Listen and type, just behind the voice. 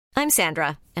I'm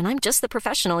Sandra, and I'm just the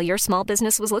professional your small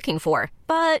business was looking for.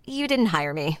 But you didn't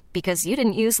hire me because you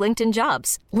didn't use LinkedIn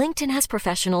Jobs. LinkedIn has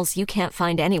professionals you can't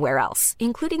find anywhere else,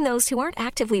 including those who aren't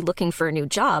actively looking for a new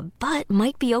job, but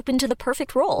might be open to the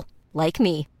perfect role, like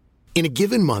me. In a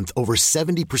given month, over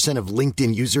 70% of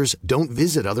LinkedIn users don't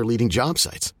visit other leading job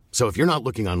sites. So if you're not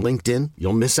looking on LinkedIn,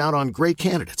 you'll miss out on great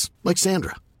candidates like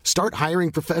Sandra. Start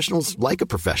hiring professionals like a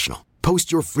professional.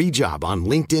 Post your free job on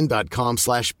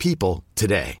linkedin.com/people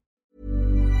today.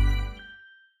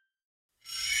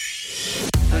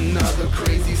 Another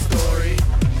crazy story,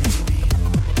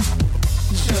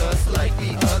 just like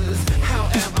the others. How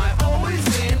am I always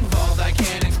involved? I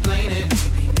can't explain it.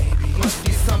 Must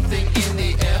be something in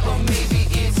the air, or maybe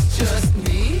it's just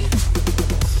me.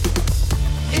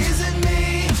 Is it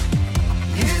me?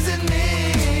 Is it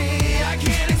me? I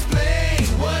can't explain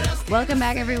what else. Welcome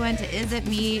back, everyone, to Is It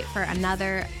Me for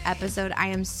another episode. I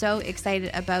am so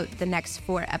excited about the next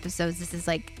 4 episodes. This is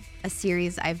like a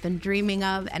series I've been dreaming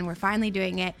of, and we're finally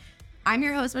doing it. I'm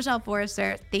your host, Michelle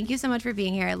Forrester. Thank you so much for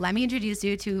being here. Let me introduce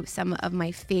you to some of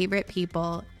my favorite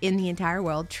people in the entire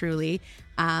world, truly.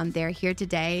 They're here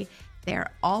today. They're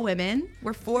all women.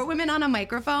 We're 4 women on a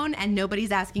microphone, and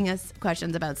nobody's asking us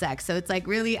questions about sex. So it's like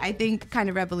really, I think, kind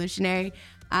of revolutionary.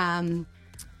 First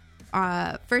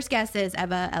guest is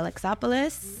Eva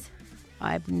Alexopoulos.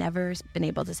 I've never been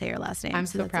able to say her last name. I'm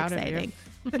so proud exciting. of you.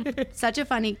 Such a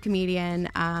funny comedian,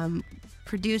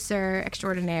 producer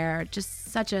extraordinaire,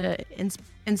 just such a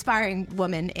inspiring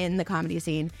woman in the comedy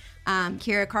scene.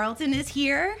 Kira Carlton is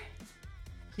here.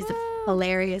 She's a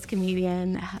hilarious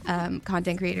comedian,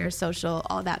 content creator, social,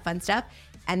 all that fun stuff.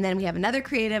 And then we have another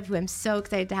creative who I'm so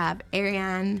excited to have,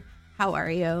 Ariane. How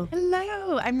are you?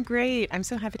 Hello, I'm great. I'm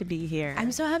so happy to be here.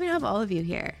 I'm so happy to have all of you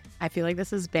here. I feel like this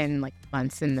has been like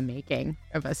months in the making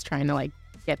of us trying to like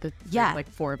get the like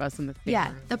 4 of us in the same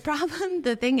room.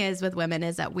 The thing is with women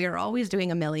is that we're always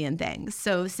doing a million things.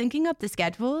 So syncing up the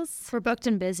schedules. We're booked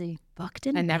and busy.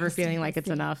 And never feeling like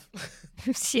it's enough.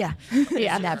 Yeah.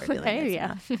 Never feeling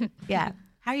it's enough. Yeah.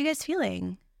 How are you guys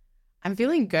feeling? I'm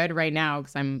feeling good right now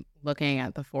because I'm looking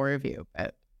at the 4 of you,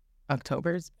 but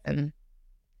October's been...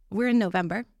 We're in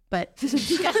November, but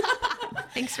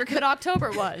thanks for But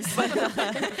October was.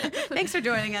 Thanks for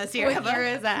joining us here. Where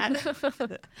is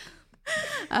that?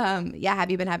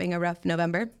 Have you been having a rough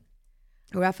November?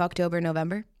 A rough October,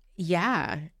 November?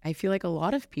 Yeah, I feel like a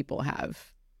lot of people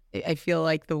have. I feel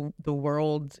like the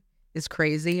world is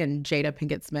crazy and Jada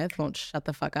Pinkett Smith won't shut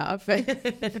the fuck up.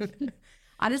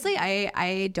 Honestly,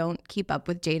 I don't keep up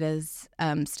with Jada's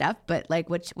stuff, but like,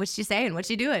 what's she saying? What's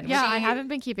she doing? Yeah, I haven't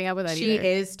been keeping up with that She either.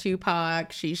 is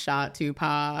Tupac. She shot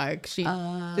Tupac. She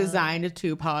designed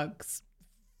Tupac's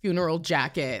funeral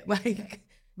jacket. Like,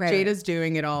 Jada's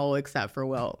doing it all except for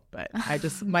Will. But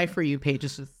my For You page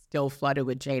is just still flooded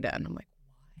with Jada. And I'm like,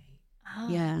 why?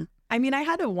 Yeah. I mean, I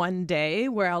had a one day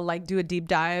where I'll like do a deep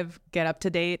dive, get up to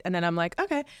date, and then I'm like,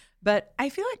 okay. But I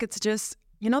feel like it's just,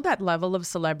 that level of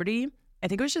celebrity. I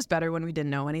think it was just better when we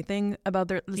didn't know anything about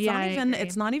their.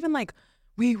 It's not even like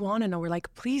we want to know. We're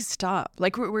like, please stop.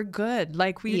 Like we're good.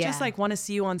 Like we just like want to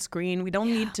see you on screen. We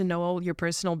don't need to know all your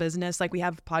personal business. Like we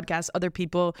have podcasts, other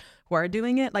people who are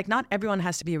doing it. Like not everyone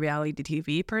has to be a reality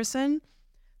TV person.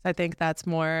 I think that's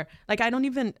more like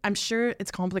I'm sure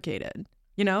it's complicated,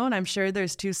 and I'm sure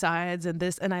there's 2 sides and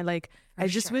this, and I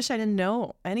just wish I didn't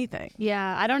know anything.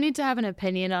 Yeah, I don't need to have an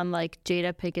opinion on like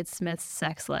Jada Pinkett Smith's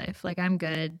sex life. Like I'm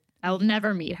good. I'll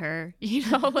never meet her,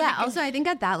 Yeah, also I think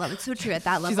at that level, it's so true. At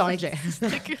that level, She's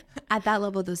on at that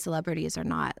level, those celebrities are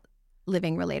not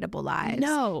living relatable lives.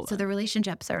 No. So the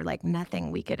relationships are like nothing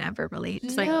we could ever relate to.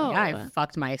 It's like, I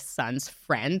fucked my son's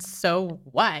friend. So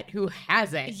what? Who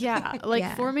hasn't?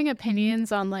 Yeah, forming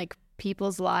opinions on like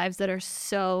people's lives that are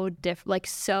so different, like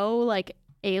so like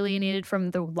alienated from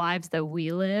the lives that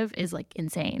we live is like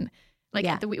insane.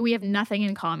 Like we have nothing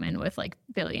in common with like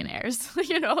billionaires,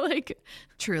 like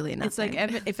truly nothing. It's like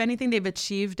if anything, they've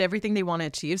achieved everything they want to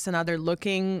achieve. So now they're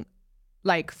looking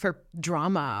like for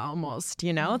drama almost,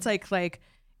 It's like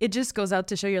it just goes out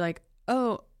to show you're like,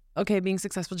 oh, okay, being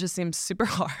successful just seems super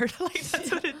hard. Like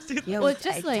that's what it's doing. Yeah, well, it's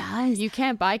just like you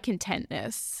can't buy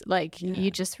contentness. Like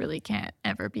you just really can't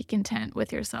ever be content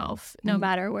with yourself, no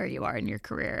matter where you are in your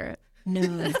career.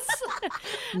 No.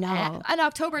 No. And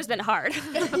October's been hard.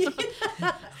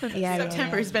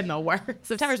 September's been the worst.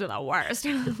 September's been the worst.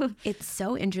 It's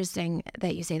so interesting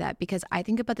that you say that because I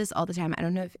think about this all the time. I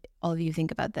don't know if all of you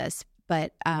think about this,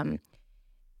 but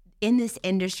in this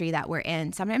industry that we're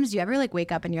in, sometimes do you ever like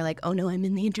wake up and you're like, oh no, I'm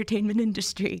in the entertainment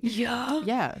industry?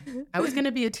 Yeah. I was going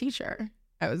to be a teacher.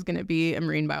 I was going to be a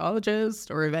marine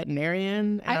biologist or a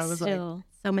veterinarian. And I was still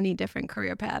so many different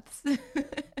career paths.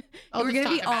 We're going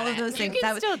to be all of those things. You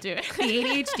can still do it. The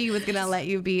ADHD was going to let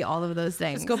you be all of those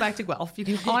things. Let's go back to Guelph. You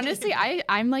can Honestly,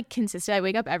 I'm like consistent. I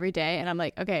wake up every day and I'm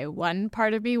like, okay, one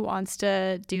part of me wants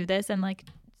to do this and like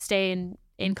stay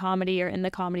in comedy or in the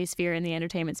comedy sphere, in the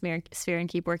entertainment sphere and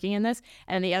keep working in this.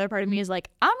 And the other part of me is like,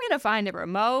 I'm going to find a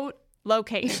remote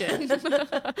location.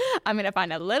 I'm going to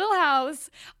find a little house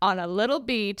on a little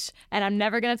beach and I'm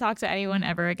never going to talk to anyone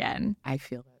ever again. I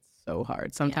feel that's so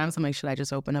hard. Sometimes I'm like, should I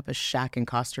just open up a shack in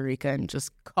Costa Rica and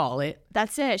just call it?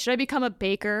 That's it. Should I become a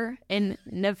baker in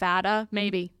Nevada?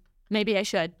 Maybe I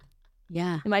should.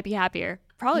 Yeah. I might be happier.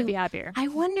 Probably be happier. I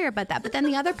wonder about that. But then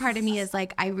the other part of me is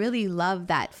like, I really love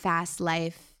that fast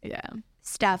life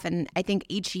stuff. And I think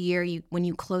each year when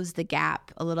you close the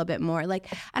gap a little bit more, like,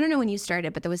 I don't know when you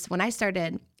started, but when I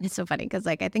started, it's so funny because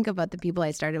like I think about the people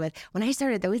I started with. When I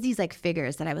started, there was these like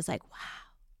figures that I was like, wow,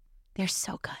 they're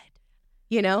so good.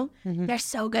 You know, they're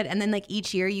so good. And then like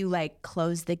each year you like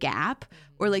close the gap,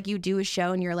 or like you do a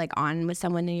show and you're like on with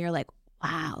someone and you're like,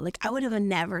 wow, like I would have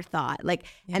never thought, like,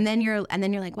 and then you're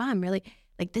like, wow, I'm really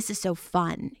like, this is so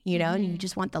fun, you know, and you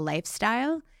just want the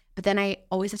lifestyle. But then I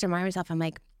always have to remind myself, I'm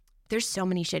like, there's so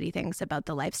many shitty things about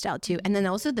the lifestyle too. And then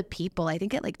also the people, I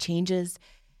think it like changes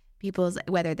people's,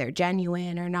 whether they're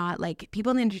genuine or not, like people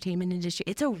in the entertainment industry,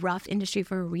 it's a rough industry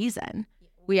for a reason.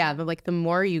 Well, yeah, but like the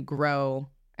more you grow,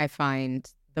 I find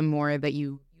the more that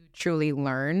you truly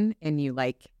learn and you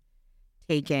like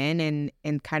take in,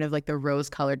 and kind of like the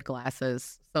rose-colored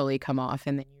glasses slowly come off,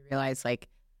 and then you realize like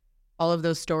all of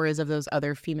those stories of those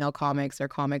other female comics or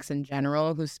comics in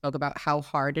general who spoke about how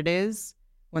hard it is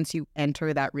once you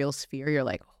enter that real sphere. You're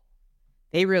like, oh,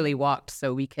 they really walked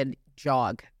so we could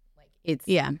jog. Like it's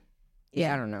I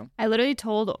don't know. I literally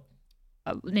told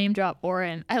name drop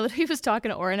Oren. I literally was talking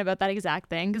to Oren about that exact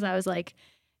thing because I was like,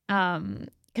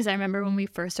 because I remember when we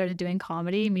first started doing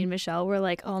comedy, me and Michelle were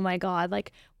like, oh my God,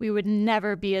 like we would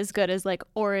never be as good as like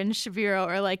Oren Shaviro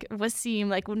or like Wasim.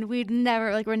 Like we're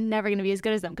never going to be as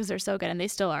good as them because they're so good. And they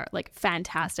still are like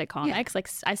fantastic comics. Yeah. Like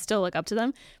I still look up to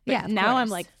them. But now I'm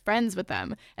like friends with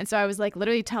them. And so I was like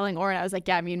literally telling Oren, I was like,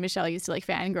 yeah, me and Michelle used to like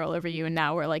fangirl over you. And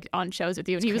now we're like on shows with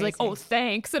you. And he was like, oh,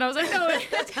 thanks. And I was like, no,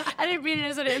 I didn't mean it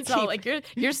as an insult. Like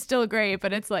you're still great.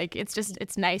 But it's like,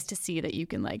 it's nice to see that you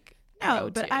can like,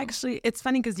 no, but actually, it's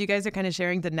funny because you guys are kind of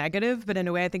sharing the negative, but in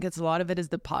a way, I think it's a lot of it is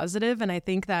the positive. And I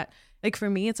think that, like, for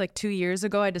me, it's like 2 years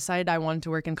ago, I decided I wanted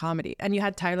to work in comedy. And you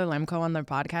had Tyler Lemko on the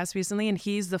podcast recently, and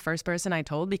he's the first person I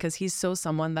told because he's so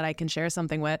someone that I can share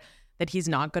something with that he's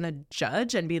not going to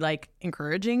judge and be like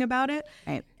encouraging about it.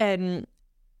 Right.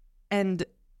 And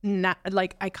not,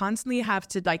 like, I constantly have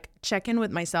to like check in with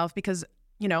myself because,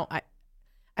 you know,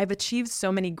 I've achieved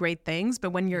so many great things,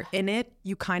 but when you're in it,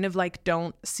 you kind of like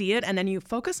don't see it. And then you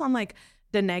focus on like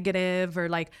the negative or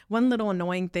like one little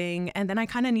annoying thing. And then I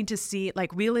kind of need to see,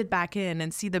 like reel it back in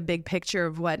and see the big picture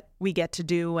of what we get to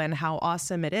do and how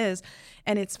awesome it is.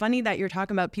 And it's funny that you're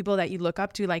talking about people that you look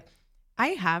up to. Like I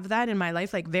have that in my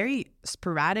life, like very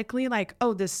sporadically, like,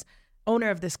 oh, this owner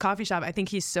of this coffee shop, I think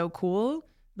he's so cool.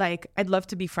 Like, I'd love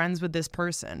to be friends with this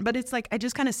person. But it's like, I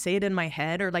just kind of say it in my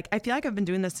head, or like, I feel like I've been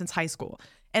doing this since high school.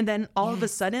 And then all of a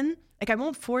sudden, like, I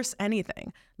won't force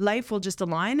anything. Life will just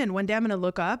align. And one day I'm going to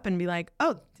look up and be like,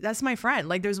 oh, that's my friend.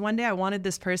 Like, there's one day I wanted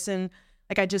this person.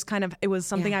 Like, I just kind of, it was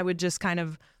something I would just kind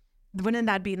of, wouldn't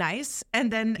that be nice?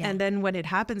 And then when it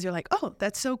happens, you're like, oh,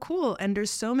 that's so cool. And there's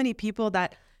so many people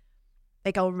that,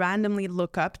 like, I'll randomly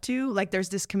look up to. Like, there's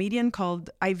this comedian called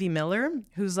Ivy Miller,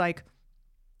 who's like,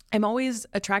 I'm always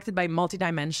attracted by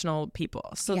multidimensional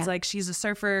people. So it's like she's a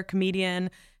surfer, comedian.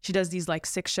 She does these like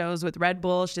 6 shows with Red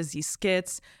Bull. She does these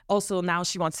skits. Also now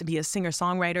she wants to be a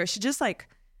singer-songwriter. She just like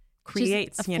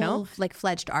creates, she's a full, like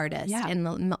fledged artist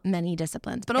in many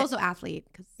disciplines, but also athlete.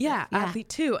 Athlete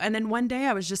too. And then one day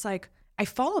I was just like, I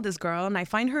follow this girl and I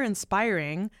find her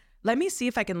inspiring. Let me see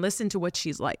if I can listen to what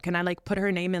she's like. Can I like put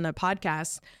her name in the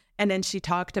podcast? And then she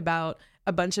talked about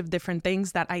a bunch of different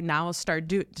things that I now started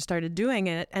doing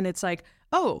it. And it's like,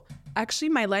 oh, actually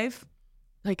my life,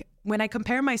 like when I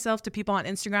compare myself to people on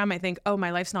Instagram, I think, oh,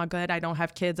 my life's not good. I don't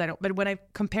have kids. But when I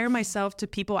compare myself to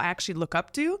people I actually look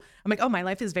up to, I'm like, oh, my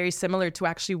life is very similar to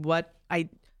actually what I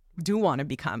do want to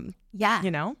become. Yeah. You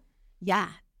know? Yeah.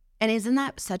 And isn't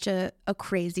that such a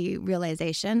crazy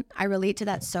realization? I relate to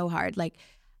that so hard. Like,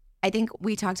 I think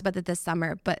we talked about that this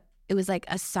summer, but it was like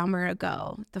a summer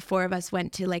ago. The 4 of us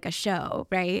went to like a show,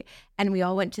 right? And we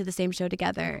all went to the same show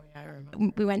together. Oh, yeah, I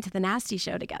remember. We went to the Nasty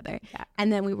show together. Yeah.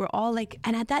 And then we were all like,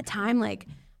 and at that time, like,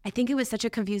 I think it was such a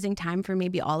confusing time for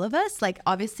maybe all of us. Like,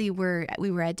 obviously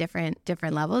we were at different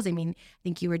levels. I mean, I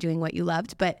think you were doing what you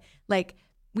loved, but like,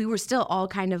 we were still all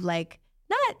kind of like,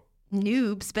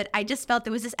 noobs, but I just felt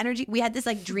there was this energy. We had this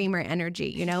like dreamer energy,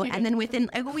 you know, and then within,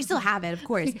 like, we still have it, of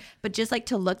course, but just like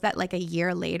to look that like a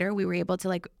year later, we were able to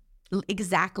like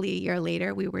exactly a year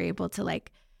later, we were able to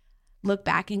like look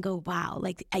back and go, wow,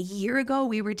 like a year ago,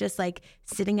 we were just like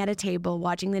sitting at a table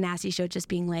watching the Nasty Show, just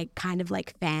being like kind of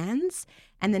like fans.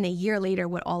 And then a year later,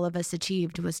 what all of us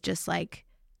achieved was just like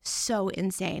so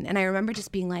insane. And I remember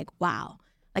just being like, wow,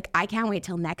 like I can't wait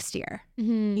till next year.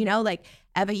 You know, like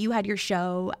Eva, you had your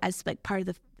show as like part of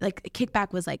the, like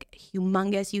Kickback was like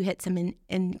humongous. You hit some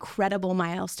incredible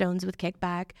milestones with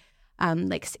Kickback.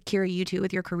 Like Kira, you too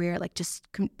with your career, like just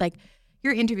like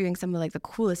you're interviewing some of like the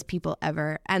coolest people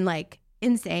ever and like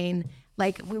insane.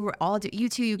 Like we were all, you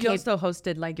two, you also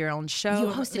hosted like your own show. You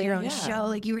hosted your own show.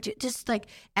 Like you were just like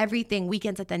everything,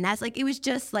 weekends at the Nest. Like it was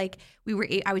just like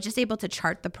I was just able to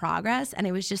chart the progress, and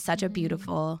it was just such a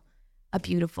beautiful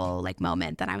like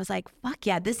moment that I was like, fuck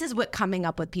yeah, this is what coming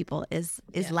up with people is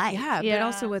like. Yeah, but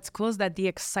also what's cool is that the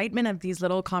excitement of these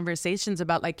little conversations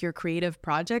about like your creative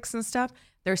projects and stuff,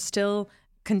 they're still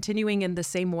continuing in the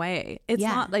same way. It's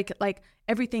not like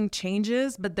everything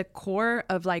changes, but the core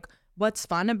of like what's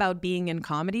fun about being in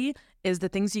comedy is the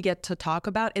things you get to talk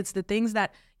about. It's the things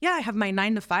that, I have my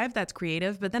 9 to 5 that's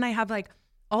creative, but then I have like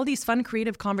all these fun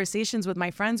creative conversations with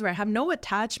my friends where I have no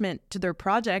attachment to their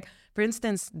project. For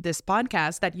instance, this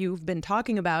podcast that you've been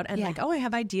talking about, and like, I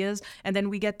have ideas, and then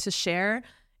we get to share.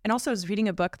 And also I was reading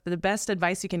a book, the best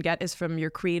advice you can get is from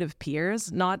your creative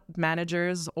peers, not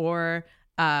managers or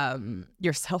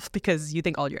yourself, because you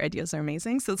think all your ideas are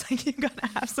amazing. So it's like you gotta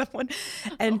have someone.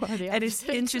 And it's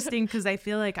interesting because I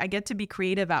feel like I get to be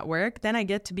creative at work, then I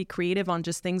get to be creative on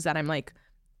just things that I'm like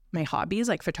my hobbies,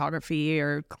 like photography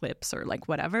or clips or like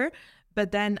whatever.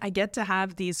 But then I get to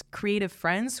have these creative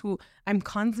friends who I'm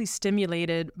constantly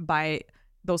stimulated by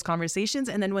those conversations.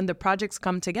 And then when the projects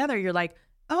come together, you're like,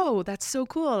 oh, that's so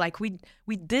cool. Like we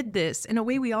did this in a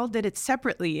way. We all did it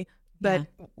separately, but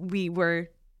we were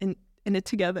in it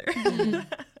together.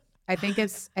 I think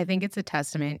it's a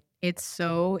testament. It's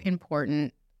so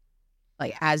important,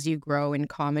 like as you grow in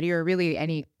comedy or really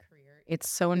any career, it's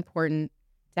so important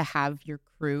to have your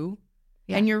crew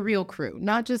and your real crew,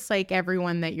 not just like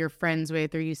everyone that you're friends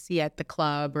with or you see at the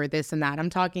club or this and that. I'm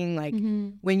talking like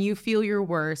when you feel your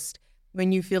worst,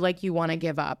 when you feel like you want to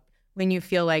give up, when you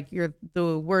feel like you're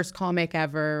the worst comic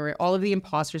ever, all of the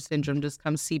imposter syndrome just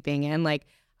comes seeping in. Like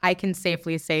I can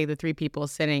safely say the 3 people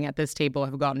sitting at this table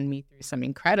have gotten me through some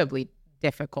incredibly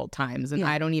difficult times. And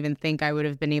I don't even think I would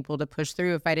have been able to push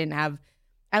through if I didn't have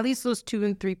at least those 2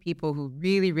 and 3 people who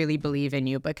really, really believe in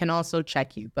you, but can also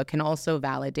check you, but can also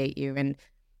validate you. And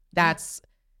that's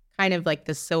kind of like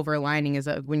the silver lining is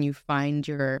that when you find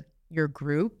your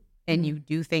group and you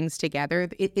do things together,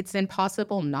 it's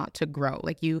impossible not to grow.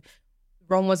 Like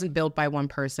Rome wasn't built by one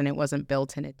person. It wasn't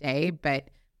built in a day, but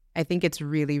I think it's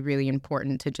really, really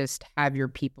important to just have your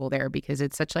people there because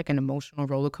it's such like an emotional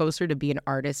roller coaster to be an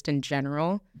artist in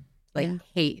general.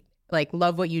 Like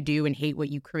love what you do and hate what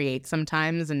you create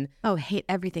sometimes. And hate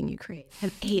everything you create.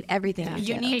 Hate everything.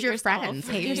 You need your friends.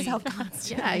 Hate yourself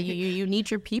constantly. Yeah, you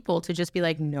need your people to just be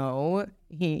like, no,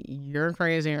 you're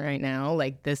crazy right now.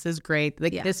 Like this is great.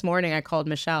 Like this morning I called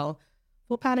Michelle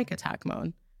full panic attack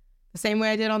mode. The same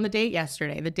way I did on the date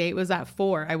yesterday. The date was at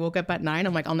 4. I woke up at 9.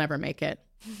 I'm like, I'll never make it.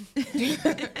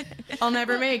 I'll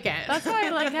never make it. That's why I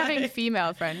like having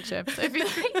female friendships. I feel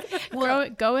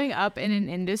like going up in an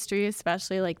industry,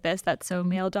 especially like this, that's so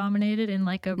male dominated, and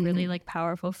like a really like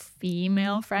powerful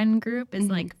female friend group is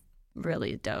like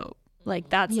really dope. Like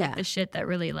that's like the shit that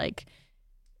really like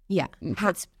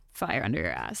puts fire under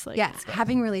your ass. Like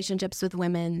having relationships with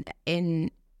women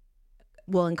in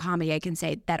comedy, I can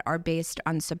say that are based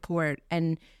on support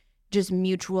and just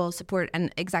mutual support,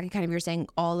 and exactly kind of you're saying,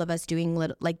 all of us doing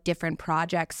like different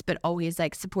projects, but always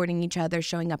like supporting each other,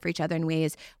 showing up for each other in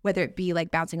ways, whether it be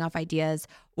like bouncing off ideas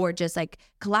or just like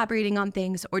collaborating on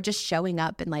things or just showing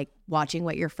up and like watching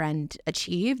what your friend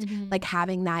achieved, like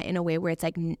having that in a way where it's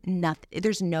like nothing,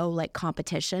 there's no like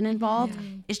competition involved.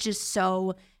 It's just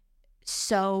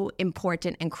so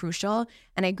important and crucial.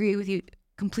 And I agree with you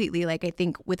completely. Like I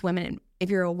think with women, if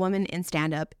you're a woman in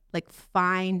stand-up, like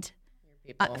find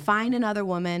another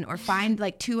woman or find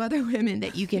like 2 other women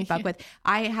that you can fuck with.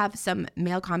 I have some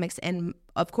male comics and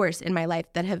of course in my life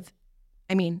that have,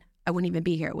 I mean, I wouldn't even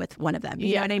be here with one of them.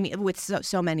 You know what I mean? With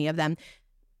so many of them.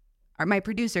 My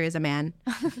producer is a man.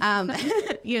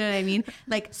 You know what I mean?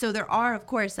 Like, so there are, of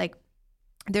course, like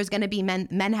there's going to be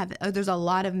there's a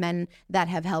lot of men that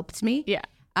have helped me. Yeah.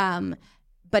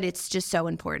 But it's just so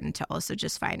important to also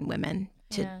just find women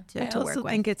to I work also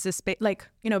with. think it's a space, like,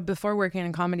 you know, before working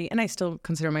in comedy, and I still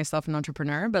consider myself an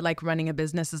entrepreneur, but like running a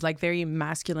business is like very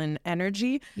masculine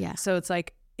energy. Yeah. So it's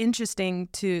like interesting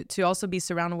to also be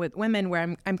surrounded with women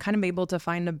where I'm kind of able to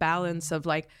find a balance of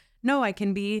like, no, I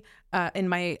can be in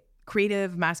my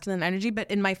creative masculine energy, but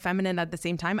in my feminine at the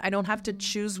same time. I don't have to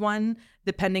choose one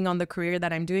depending on the career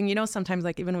that I'm doing. You know, sometimes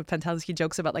like even with Pentelis, he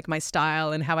jokes about like my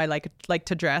style and how I like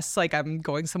to dress like I'm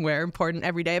going somewhere important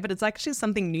every day, but it's actually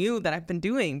something new that I've been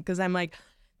doing because I'm like,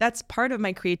 that's part of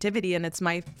my creativity and it's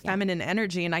my feminine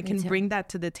energy, and I can bring that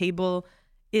to the table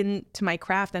into my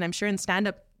craft. And I'm sure in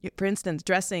stand-up, for instance,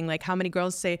 dressing, like how many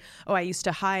girls say, oh, I used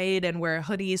to hide and wear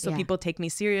hoodies so people take me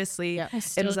seriously. I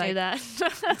still do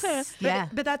that.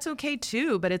 But that's okay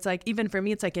too. But it's like, even for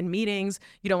me, it's like in meetings,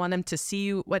 you don't want them to see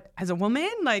you as a woman,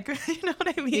 like, you know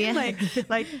what I mean?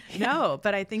 Like no.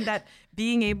 But I think that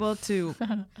being able to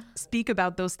speak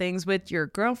about those things with your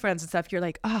girlfriends and stuff, you're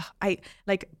like, oh, I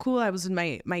was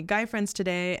with my guy friends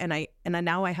today, and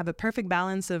now I have a perfect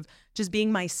balance of just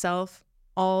being myself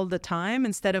all the time,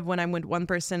 instead of when I'm with one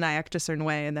person I act a certain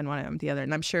way and then when I'm the other.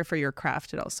 And I'm sure for your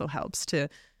craft it also helps to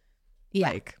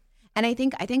like. And I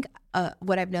think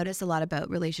what I've noticed a lot about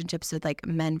relationships with like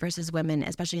men versus women,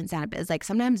 especially in stand-up, is like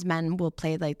sometimes men will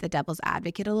play like the devil's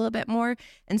advocate a little bit more.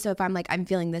 And so if I'm like, I'm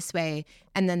feeling this way,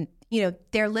 and then, you know,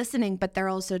 they're listening, but they're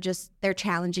also they're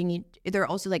challenging you. They're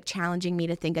also like challenging me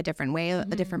to think a different way, a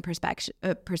different perspective,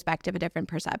 a different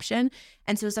perception.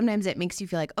 And so sometimes it makes you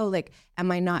feel like, oh, like,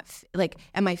 am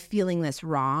I feeling this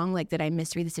wrong? Like, did I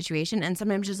misread the situation? And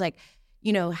sometimes just like,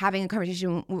 you know, having a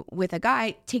conversation with a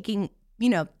guy, taking, you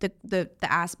know, the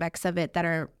aspects of it that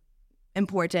are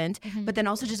important, but then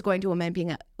also just going to a man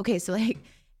being okay, so like,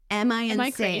 am I insane?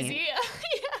 I crazy?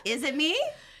 Is it me?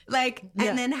 Like,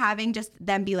 and then having just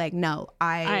them be like, no,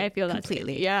 I feel that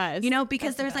completely. Yes. You know,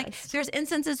 because there's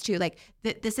instances too, like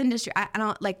this industry, I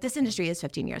don't like, this industry is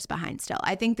 15 years behind still.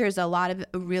 I think there's a lot of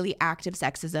really active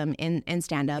sexism in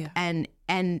stand-up, and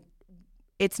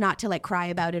it's not to like cry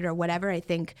about it or whatever. I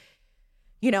think,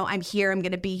 you know, I'm here, I'm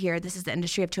going to be here. This is the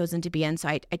industry I've chosen to be in. So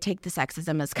I take the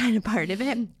sexism as kind of part of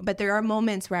it. But there are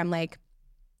moments where I'm like,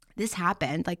 this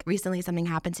happened. Like recently something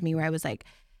happened to me where I was like,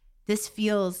 this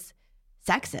feels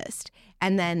sexist.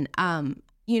 And then,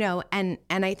 you know, and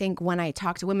I think when I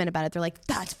talk to women about it, they're like,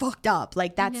 that's fucked up.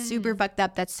 Like, that's super fucked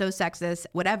up. That's so sexist,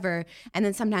 whatever. And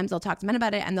then sometimes I'll talk to men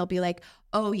about it and they'll be like,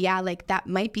 oh yeah, like that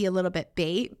might be a little bit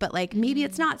bait, but like maybe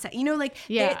it's not, you know, like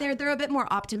they're a bit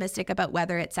more optimistic about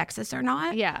whether it's sexist or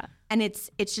not. Yeah. And it's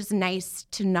just nice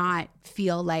to not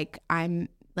feel like I'm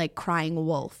like crying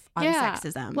wolf on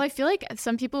sexism. Well, I feel like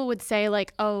some people would say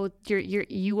like, oh,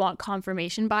 you want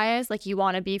confirmation bias, like you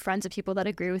want to be friends with people that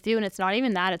agree with you, and it's not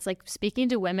even that. It's like speaking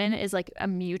to women is like a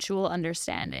mutual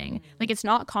understanding. Like it's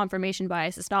not confirmation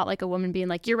bias. It's not like a woman being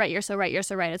like, you're right, you're so right, you're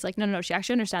so right. It's like, no, she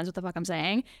actually understands what the fuck I'm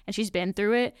saying, and she's been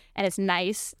through it, and it's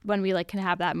nice when we like can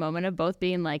have that moment of both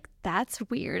being like, that's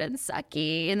weird and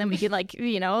sucky, and then we can like,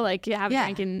 you know, like have a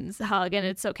drink and hug, and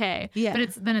it's okay. Yeah.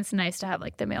 But it's nice to have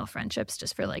like the male friendships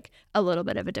just for like a little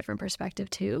bit of a different perspective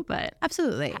too. But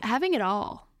absolutely having it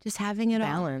all, just having it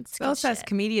balance. Well, as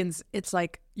comedians, it's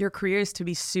like your career is to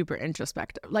be super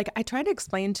introspective. Like I try to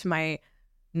explain to my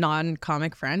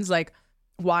non-comic friends like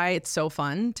why it's so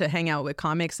fun to hang out with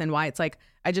comics, and why it's like,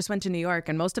 I just went to New York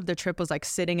and most of the trip was like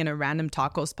sitting in a random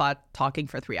taco spot talking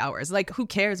for 3 hours. Like who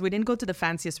cares? We didn't go to the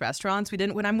fanciest restaurants.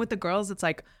 When I'm with the girls, it's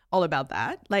like all about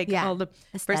that. Like all the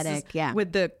aesthetic.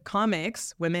 With the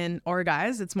comics, women or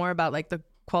guys, it's more about like the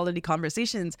quality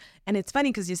conversations. And it's funny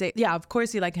because you say, yeah, of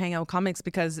course you like hang out with comics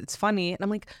because it's funny. And I'm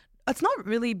like, it's not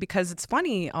really because it's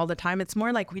funny all the time. It's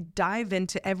more like we dive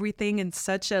into everything in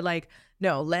such a like,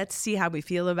 no, let's see how we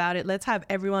feel about it. Let's have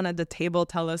everyone at the table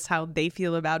tell us how they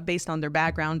feel about it based on their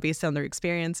background, based on their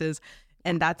experiences.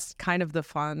 And that's kind of the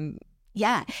fun.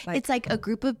 Yeah. It's like a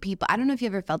group of people. I don't know if you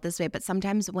ever felt this way, but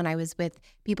sometimes when I was with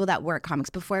people that were comics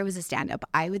before I was a stand-up,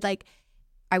 I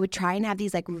would try and have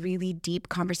these like really deep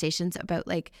conversations about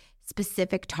like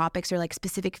specific topics or like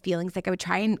specific feelings. Like I would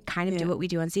try and kind of do what we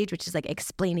do on stage, which is like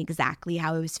explain exactly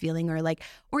how I was feeling,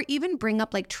 or even bring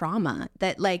up like trauma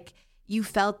that like you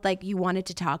felt like you wanted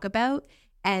to talk about.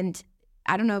 And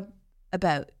I don't know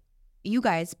about you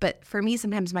guys, but for me,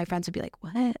 sometimes my friends would be like,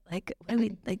 what? Like, what are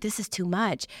we, like, this is too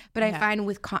much. But I find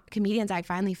with comedians, I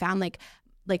finally found like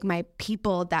my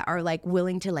people that are like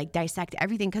willing to like dissect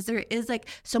everything, because there is like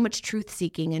so much truth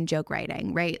seeking in joke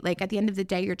writing, right? Like at the end of the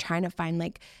day, you're trying to find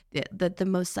like the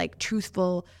most like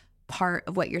truthful part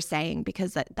of what you're saying,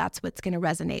 because that's what's going to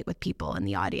resonate with people in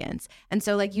the audience. And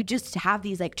so like you just have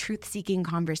these like truth seeking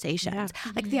conversations.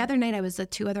 Like the other night I was with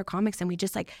two other comics, and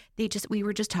we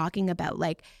were just talking about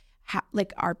like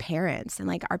like our parents and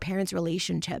like our parents'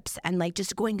 relationships, and like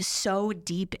just going so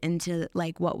deep into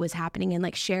like what was happening and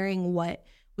like sharing what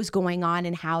was going on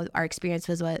and how our experience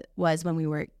was when we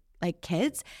were like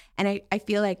kids. And I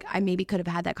feel like I maybe could have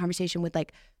had that conversation with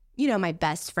like, you know, my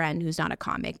best friend who's not a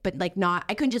comic, but like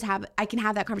I can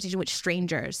have that conversation with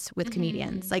strangers, with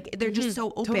comedians. Like they're just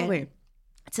so open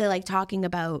to like talking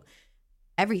about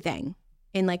everything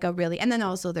in like a really, and then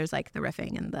also there's like the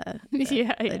riffing and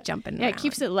the jumping around. It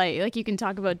keeps it light. Like you can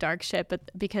talk about dark shit, but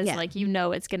because like, you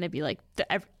know, it's going to be like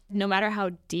no matter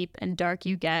how deep and dark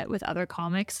you get with other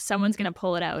comics, someone's going to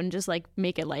pull it out and just like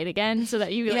make it light again so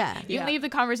that you leave the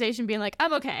conversation being like,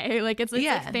 I'm okay. Like it's like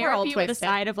therapy with a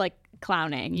side of like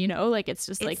clowning, you know, like it's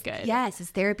just like good. Yes,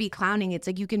 it's therapy clowning. It's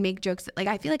like you can make jokes. Like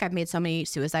I feel like I've made so many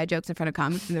suicide jokes in front of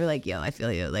comics and they're like, yo, I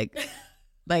feel you. Like,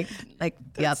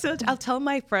 yeah. So I'll tell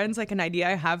my friends like an idea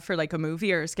I have for like a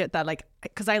movie or a skit that like,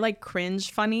 because I like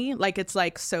cringe funny, like it's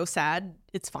like so sad,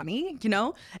 it's funny, you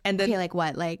know. And then like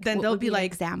what? Like then what they'll would be an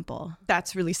like, example.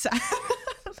 That's really sad.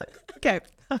 Okay.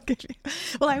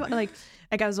 Well,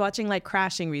 I was watching like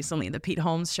Crashing recently, the Pete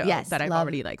Holmes show that I've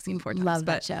already like seen 4 times. Love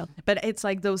that show. But it's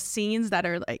like those scenes that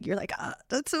are like, you're like,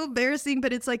 that's so embarrassing.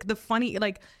 But it's like the funny,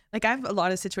 like I have a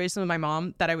lot of situations with my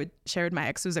mom that I would share with my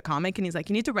ex who's a comic, and he's like,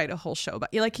 you need to write a whole show.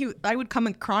 But I would come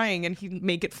in crying and he'd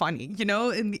make it funny, you know,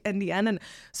 in the end. And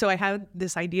so I had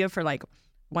this idea for like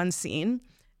one scene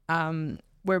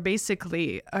where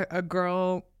basically a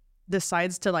girl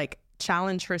decides to like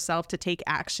challenge herself to take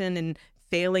action and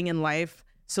failing in life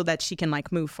so that she can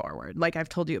like move forward. Like I've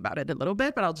told you about it a little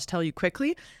bit, but I'll just tell you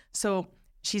quickly. So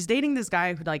she's dating this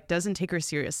guy who like doesn't take her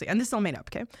seriously, and this is all made up,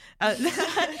 okay?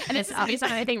 And it's obviously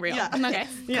not anything real. Okay,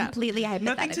 completely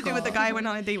hypothetical. Nothing to do with the guy I went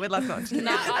on a date with last month.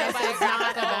 not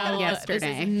about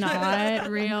yesterday. Not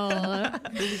real.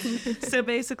 So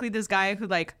basically, this guy who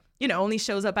like, you know, only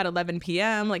shows up at 11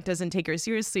 p.m., like doesn't take her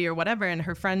seriously or whatever. And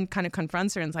her friend kind of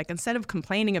confronts her and is like, instead of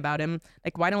complaining about him,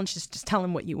 like, why don't you just tell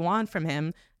him what you want from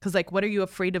him? Because like, what are you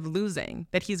afraid of losing?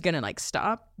 That he's going to like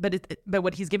stop? But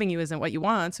what he's giving you isn't what you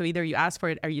want. So either you ask for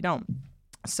it or you don't.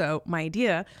 So my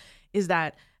idea is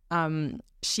that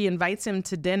she invites him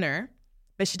to dinner,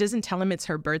 but she doesn't tell him it's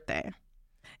her birthday.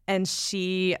 And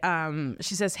she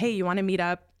says, hey, you want to meet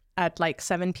up at like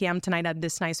 7 p.m. tonight at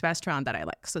this nice restaurant that I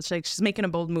like. So it's like she's making a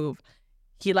bold move.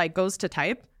 He like goes to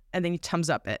type and then he thumbs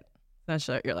up it.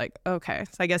 So you're like, okay,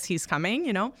 so I guess he's coming,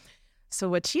 you know? So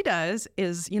what she does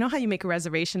is, you know how you make a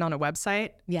reservation on a website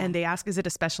and they ask, is it a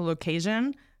special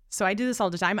occasion? So I do this all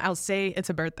the time. I'll say it's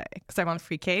a birthday because I want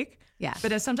free cake. Yeah.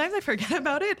 But sometimes I forget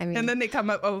about it. And then they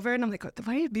come over and I'm like,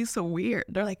 why are you being so weird?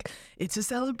 They're like, it's a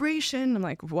celebration. I'm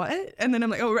like, what? And then I'm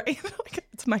like, oh, right. Like,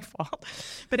 it's my fault.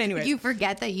 But anyway. You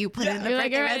forget that you put in the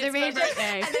birthday reservation.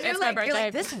 And then you're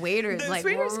like, this waiter's like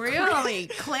really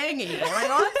clingy. Like,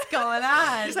 what's going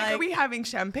on? He's like, are we having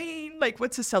champagne? Like,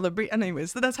 what's a celebration?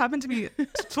 Anyways, so that's happened to me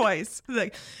twice.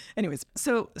 Like, anyways,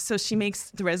 so she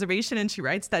makes the reservation and she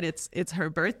writes that it's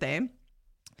her birthday.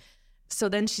 So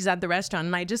then she's at the restaurant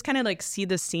and I just kind of like see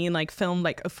the scene like filmed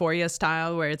like Euphoria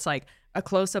style where it's like a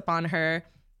close up on her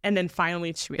and then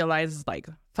finally she realizes like,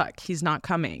 fuck, he's not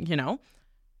coming, you know?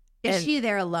 Is she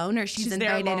there alone or she's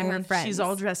invited her friends? She's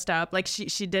all dressed up. Like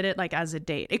she did it like as a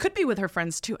date. It could be with her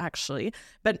friends too, actually.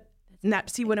 But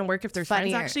Napsy wouldn't work if there's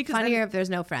friends actually. Funnier if there's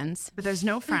no friends. But there's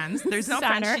no friends. There's no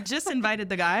friends. She just invited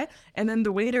the guy. And then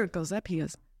the waiter goes up. He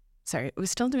goes, sorry, we're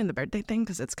still doing the birthday thing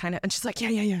because it's kind of, and she's like,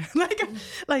 yeah.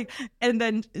 like, and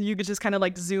then you could just kind of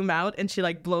like zoom out and she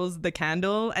like blows the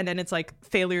candle and then it's like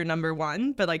failure number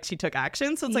 1, but like she took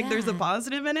action. So it's like, there's a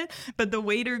positive in it. But the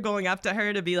waiter going up to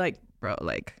her to be like, bro,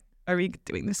 like, are we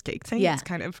doing this cake thing? Yeah. It's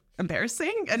kind of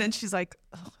embarrassing. And then she's like,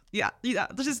 oh, yeah,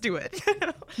 let's just do it.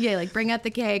 Yeah, like bring out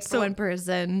the cake for one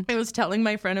person. I was telling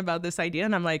my friend about this idea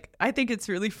and I'm like, I think it's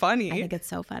really funny. I think it's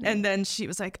so funny. And then she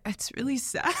was like, it's really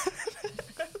sad.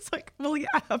 It's like, well, yeah,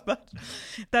 but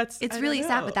it's really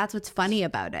sad, but that's what's funny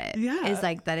about it. Yeah. Is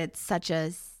like that it's such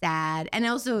a sad, and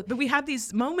also, but we have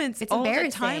these moments all the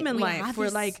time in life where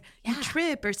like you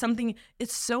trip or something.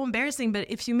 It's so embarrassing,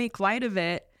 but if you make light of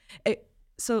it,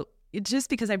 just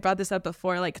because I brought this up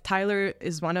before, like Tyler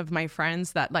is one of my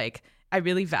friends that like I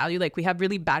really value. Like we have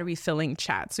really battery filling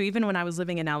chats. So even when I was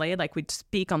living in LA, like we'd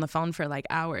speak on the phone for like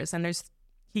hours, and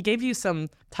he gave you some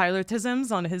Tyler-tisms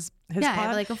on his pod. I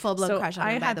have like a full-blown crush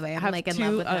on him, by the way. I'm like in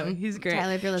love with him. He's great.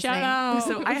 Tyler, if you're listening. Shout out.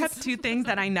 So I have 2 things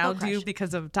that I now do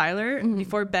because of Tyler.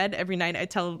 Before bed every night, I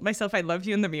tell myself I love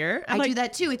you in the mirror. I do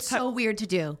that too. It's so weird to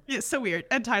do. Yeah, it's so weird.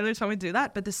 And Tyler told me to do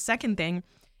that. But the second thing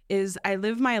is I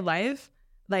live my life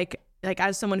like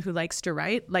as someone who likes to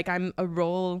write. Like I'm a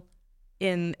role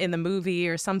in the movie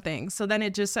or something. So then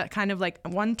it just kind of like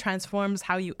one transforms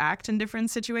how you act in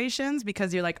different situations,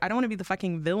 because you're like, I don't want to be the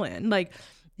fucking villain. Like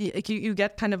you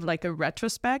get kind of like a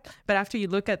retrospect, but after you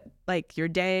look at like your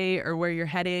day or where you're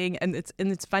heading, and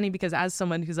it's funny because as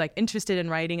someone who's like interested in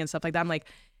writing and stuff like that,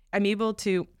 I'm able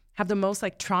to have the most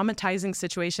like traumatizing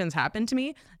situations happen to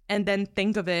me and then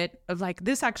think of it of like,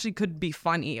 this actually could be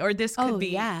funny, or this could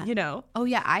be, you know. Oh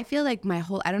yeah, I feel like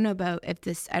I don't know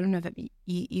if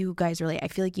you guys relate. I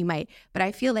feel like you might, but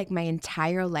I feel like my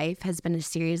entire life has been a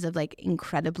series of like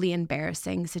incredibly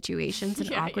embarrassing situations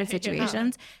and awkward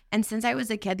situations. And since I was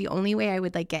a kid, the only way I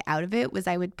would like get out of it was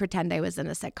I would pretend I was in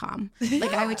a sitcom.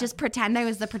 Like I would just pretend I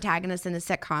was the protagonist in a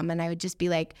sitcom, and I would just be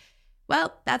like,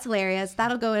 well, that's hilarious.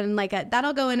 That'll go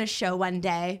in a show one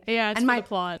day. Yeah, it's and for the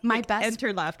plot. My like, best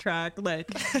enter laugh track, like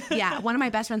yeah, one of my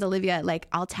best friends, Olivia, like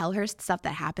I'll tell her stuff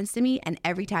that happens to me, and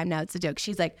every time now it's a joke.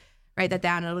 She's like, write that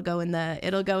down. It'll go in the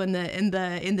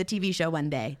TV show one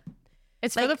day.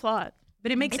 It's like, for the plot.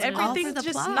 But it makes It's all everything for the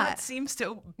just plot. not seem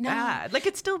so bad. Like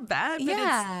it's still bad,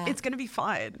 but it's gonna be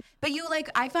fine. But you like,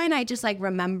 I find I just like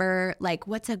remember like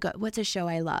what's a show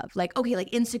I love. Like okay,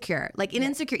 like Insecure. Like in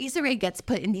Insecure, Issa Rae gets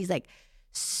put in these like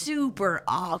super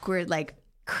awkward, like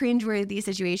cringeworthy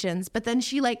situations, but then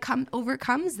she like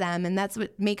overcomes them, and that's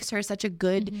what makes her such a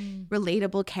good,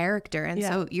 relatable character. And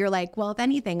so you're like, well, if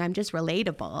anything, I'm just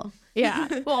relatable. Yeah.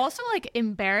 Well, also like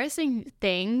embarrassing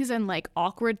things and like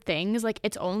awkward things, like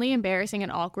it's only embarrassing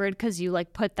and awkward because you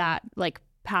like put that like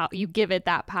you give it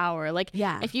that power. Like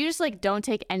if you just like don't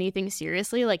take anything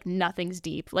seriously, like nothing's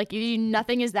deep. Like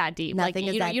nothing is that deep. Nothing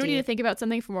like is that you don't need to deep. think about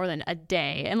something for more than a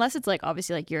day, unless it's like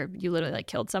obviously like you literally like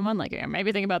killed someone. Like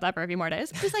maybe think about that for a few more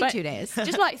days. Just like 2 days.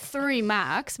 Just like 3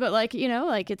 max. But like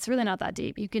like it's really not that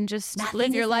deep. You can just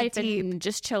live your life and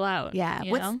just chill out. Yeah.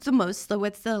 you What's know?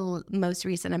 the most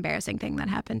recent embarrassing thing that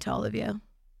happened to all of you?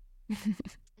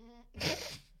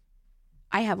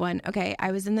 I have one. Okay, I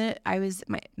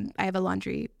have a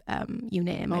laundry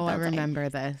unit in my I building. remember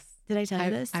this. Did I tell you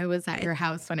this? I was at your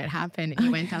house when it happened. And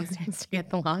you went downstairs to get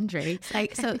the laundry.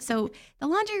 Like so the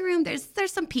laundry room, there's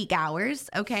some peak hours,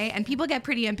 okay? And people get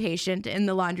pretty impatient in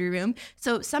the laundry room.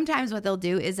 So sometimes what they'll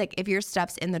do is like if your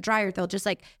stuff's in the dryer, they'll just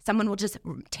like someone will just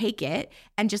take it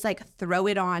and just like throw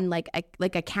it on like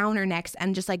a counter next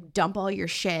and just like dump all your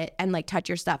shit and like touch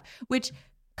your stuff, which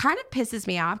kind of pisses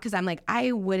me off because I'm like,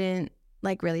 I wouldn't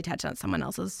like really touch on someone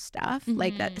else's stuff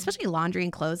like that, especially laundry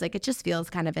and clothes. Like it just feels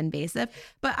kind of invasive,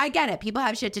 but I get it. People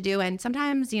have shit to do. And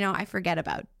sometimes, I forget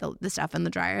about the stuff in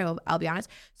the dryer. I'll be honest.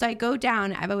 So I go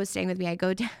down, Eva was staying with me. I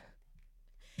go down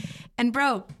and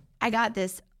bro, I got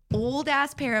this old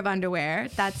ass pair of underwear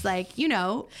that's like,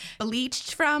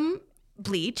 bleached from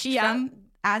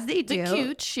as they do. The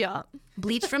cooch, yeah.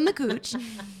 Bleached from the cooch.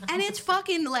 And it's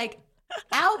fucking like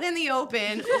out in the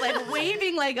open, like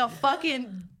waving like a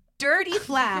fucking dirty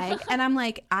flag. And I'm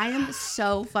like, I am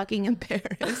so fucking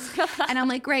embarrassed. And I'm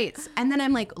like, great. And then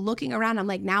I'm like looking around. I'm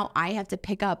like, now I have to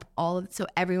pick up all of it so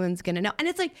everyone's gonna know. And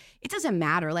it's like, it doesn't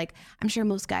matter. Like, I'm sure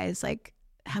most guys like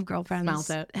have girlfriends,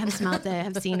 have smelled it,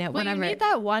 have seen it, Well, whatever. you need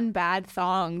that one bad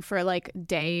thong for like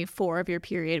day 4 of your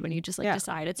period when you just like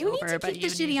decide it's You over. need to but keep the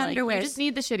you shitty need, like, underwear. You just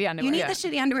need the shitty underwear. You need the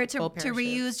shitty underwear to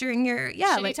reuse during your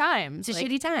shitty times. To Like,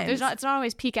 shitty times. It's not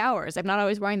always peak hours. I'm not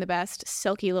always wearing the best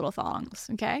silky little thongs.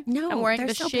 Okay. No, I'm wearing they're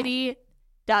the so shitty,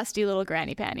 dusty little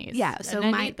granny panties. Yeah, so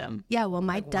and I need them. Yeah, well,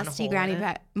 my dusty granny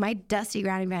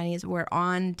panties were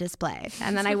on display,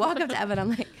 and then I walk up to Evan. I'm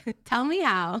like, "Tell me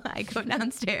how." I go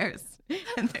downstairs,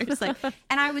 and there's like,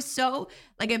 and I was so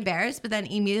like embarrassed, but then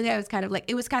immediately I was kind of like,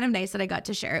 it was kind of nice that I got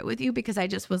to share it with you because I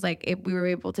just was like, we were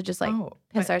able to just like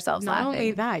piss ourselves Not laughing.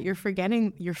 only that, you're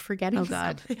forgetting. Oh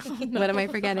God, what am I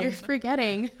forgetting? You're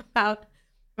forgetting about,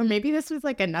 or maybe this was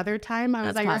like another time I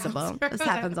was That's at possible. your house. This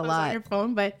happens a I was lot. on your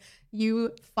phone, but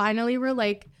you finally were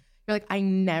like, you're like, I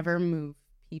never move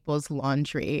people's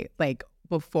laundry like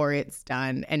before it's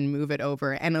done and move it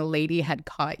over. And a lady had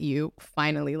caught you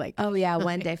finally like, Oh yeah,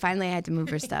 one day finally I had to move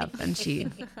her stuff, and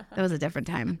that was a different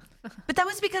time. But that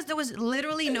was because there was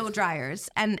literally no dryers,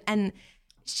 and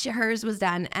hers was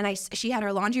done, and she had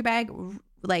her laundry bag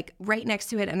like right next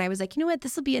to it, and I was like, you know what,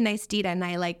 this will be a nice deed, and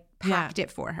I like packed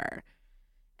it for her.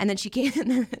 And then she came,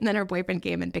 and then her boyfriend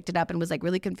came and picked it up and was like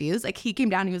really confused. Like he came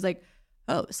down, and he was like,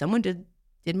 "Oh, someone did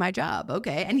my job,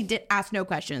 okay." And he did ask no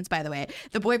questions, by the way.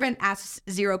 The boyfriend asks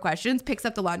 0 questions, picks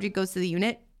up the laundry, goes to the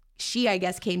unit. She, I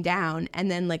guess, came down and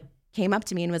then like came up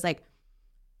to me and was like,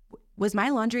 "Was my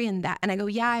laundry in that?" And I go,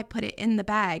 "Yeah, I put it in the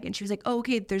bag." And she was like, "Oh,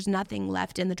 okay, there's nothing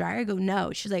left in the dryer." I go,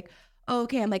 "No." She's like, "Oh,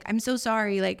 okay." I'm like, "I'm so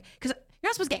sorry," like because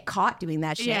not supposed to get caught doing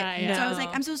that shit. Yeah. So I was like,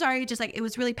 I'm so sorry. Just like, it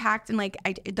was really packed and like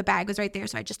the bag was right there.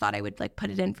 So I just thought I would like put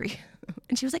it in for you.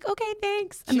 And she was like, okay,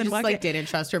 thanks. And She then just like didn't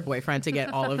trust her boyfriend to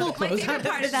get all of the my clothes. favorite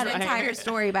part of that entire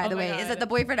story, by the way, is that the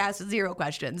boyfriend asked 0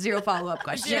 questions, 0 follow-up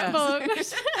questions.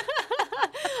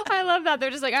 I love that. They're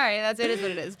just like, all right, that's it. Is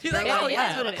what it is. He's like, Yeah, oh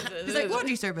that's yeah. what it is. He's like,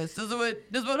 laundry service. This is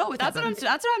what always That's happens.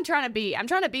 what I'm trying to be. I'm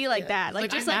trying to be like that. Like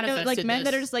Like, just I like manifested men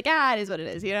that this. are just like, it is what it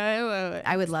is. You know.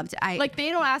 I would love to. Like they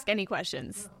don't ask any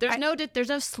questions. There's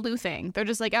no sleuthing. They're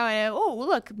just like, oh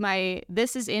look,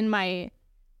 this is in my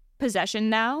possession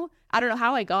now. I don't know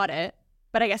how I got it,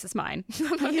 but I guess it's mine.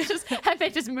 They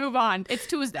just move on. It's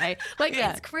Tuesday. Like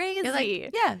it's crazy. You're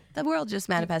like, yeah, the world just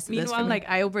manifested this. Meanwhile, like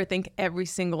I overthink every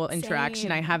single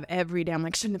interaction I have every day. I'm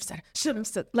like, shouldn't have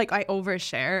said. Like I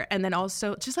overshare, and then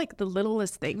also just like the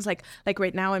littlest things. Like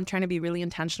right now, I'm trying to be really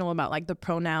intentional about like the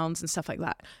pronouns and stuff like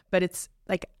that. But it's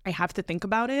like I have to think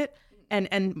about it.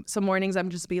 And some mornings I'm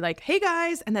just be like, hey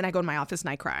guys, and then I go to my office and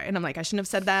I cry, and I'm like, I shouldn't have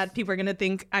said that. People are gonna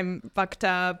think I'm fucked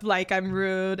up, like I'm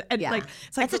rude, and like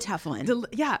it's like That's a tough one.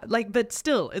 But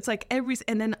still, it's like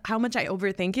and then how much I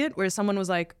overthink it. Where someone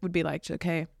would be like,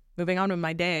 okay, moving on with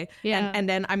my day, and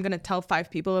then I'm gonna tell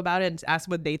 5 people about it and ask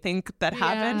what they think that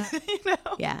happened. You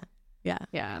know? Yeah.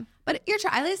 But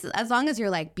at least as long as you're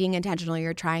like being intentional,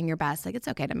 you're trying your best. Like it's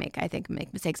okay to make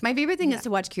mistakes. My favorite thing is to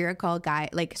watch Kira call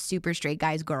super straight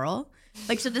guys girl.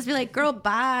 Like she'll just be like, girl,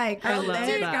 bye. Girl, love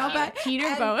dude, that. girl, bye.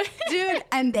 Peter both. Dude,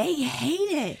 and they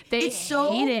hate it. It's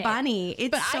so hate it. funny.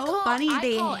 It's so funny.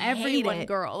 I call hate everyone it.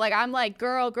 girl. Like I'm like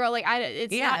girl. Like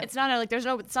it's not a like there's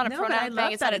no it's not a No, but I pronoun love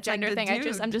thing. It's that. not a It's like gender the thing.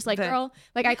 dude I'm just like that- girl.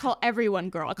 Like I call everyone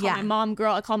girl. I call my mom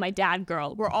girl. I call my dad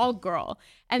girl. We're all girl.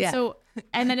 And so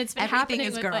and then it's been Everything happening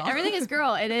is with, girl. like, everything is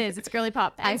girl. It is. It's girly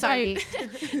pop. I'm sorry.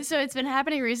 So it's been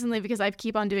happening recently because I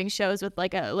keep on doing shows with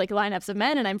like lineups of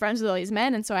men, and I'm friends with all these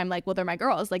men, and so I'm like, well, they're my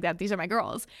girls. Like that, these are my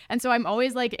girls. And so I'm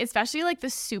always like, especially like the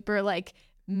super like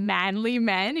manly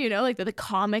men, you know, like the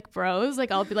comic bros.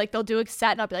 Like I'll be like, they'll do a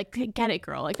set, and I'll be like, hey, get it,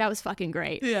 girl. Like that was fucking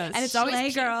great. Yes. And it's always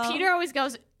Slay, girl. Peter always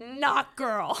goes, not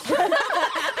girl.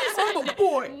 I'm a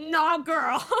boy, not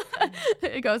girl.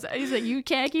 He's like, you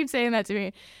can't keep saying that to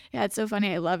me. Yeah, it's so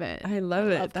funny. I love it. I love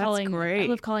it. That's great. I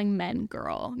love calling men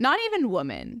girl. Not even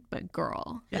woman, but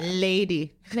girl.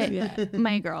 Lady.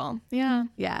 My girl. Yeah.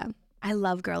 Yeah. I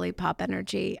love girly pop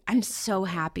energy. I'm so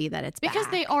happy that it's Because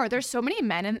back. they are. There's so many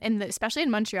men, especially in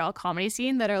Montreal comedy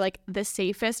scene, that are like the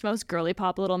safest, most girly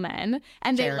pop little men.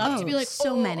 And they love to be like,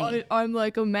 so many. I'm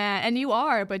like a man. And you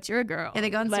are, but you're a girl. Yeah, they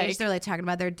go on stage, Like, they're like talking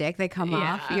about their dick. They come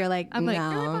off. Yeah. You're like, I'm like,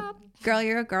 girly no. pop. Girl,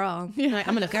 you're a girl. Like,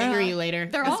 I'm gonna finger you later.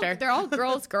 They're all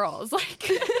girls. Like,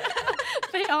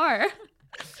 they are.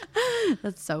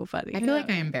 That's so funny. I feel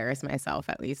like I embarrass myself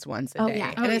at least once a day.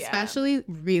 yeah. And especially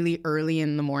really early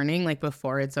in the morning, like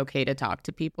before it's okay to talk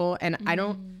to people. And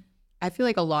I feel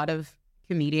like a lot of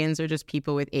comedians or just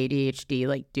people with ADHD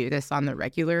like do this on the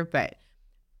regular, but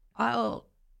I'll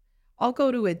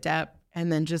go to a dep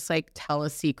and then just like tell a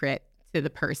secret to the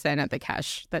person at the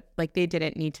cash that like they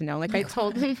didn't need to know. Like I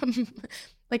told them,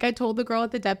 like I told the girl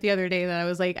at the dep the other day that I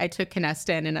was like, I took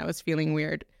Canestin and I was feeling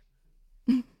weird.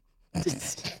 Matt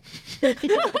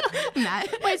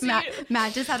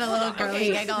just had a little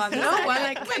girly giggle on the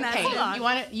side.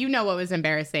 Like, you know what was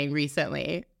embarrassing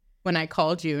recently when I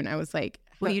called you and I was like,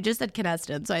 Well, you just said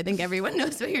Canestin, so I think everyone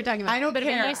knows what you're talking about. I don't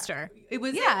care. Oyster. It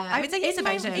was it's a yeast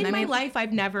infection. In my life,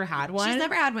 I've never had one. She's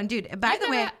never had one, dude. By the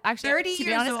way, actually, 30 to be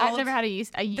years honest, old. I've never had a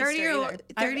yeast.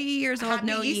 30 years old,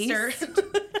 no Easter. yeast.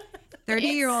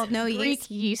 30-year-old, no Greek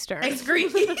yeast. yeaster. It's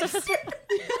Greek Easter.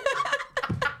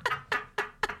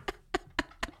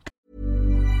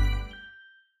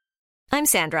 I'm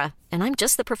Sandra, and I'm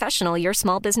just the professional your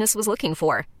small business was looking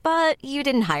for. But you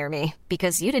didn't hire me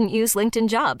because you didn't use LinkedIn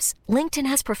Jobs. LinkedIn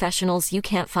has professionals you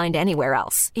can't find anywhere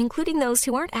else, including those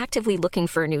who aren't actively looking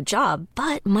for a new job,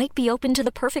 but might be open to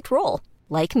the perfect role,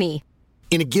 like me.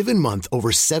 In a given month,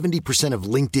 over 70% of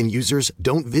LinkedIn users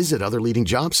don't visit other leading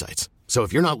job sites. So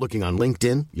if you're not looking on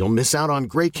LinkedIn, you'll miss out on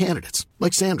great candidates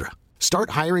like Sandra.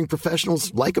 Start hiring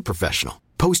professionals like a professional.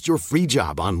 Post your free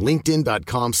job on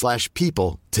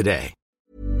linkedin.com/people today.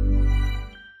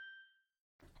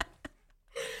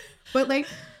 But like,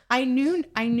 I knew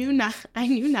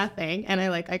nothing, and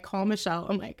I call Michelle.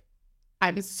 I'm like,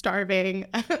 I'm starving.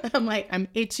 I'm like, I'm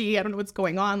itchy. I don't know what's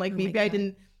going on. Like maybe I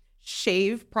didn't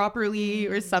shave properly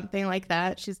or something like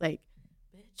that. She's like,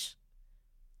 bitch,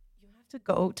 you have to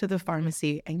go to the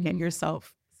pharmacy and get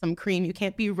yourself some cream. You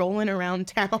can't be rolling around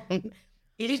town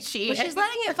itchy. Well, she's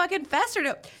letting it fucking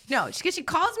fester. No, she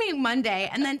calls me Monday,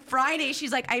 and then Friday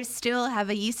she's like, I still have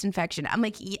a yeast infection. I'm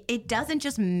like, it doesn't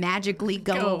just magically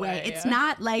go away. It's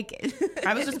not like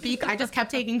I just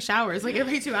kept taking showers like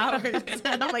every 2 hours.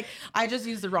 And I'm like, I just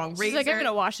used the wrong razor. She's like, I'm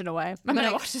gonna wash it away. I'm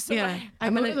gonna wash this away.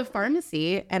 I'm going to the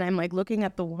pharmacy, and I'm like looking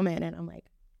at the woman, and I'm like,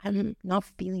 I'm not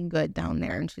feeling good down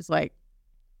there. And she's like,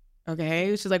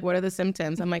 okay. She's like, what are the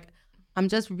symptoms? I'm like, I'm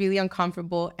just really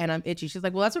uncomfortable and I'm itchy. She's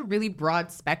like, well, that's a really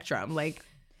broad spectrum. Like,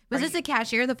 was this the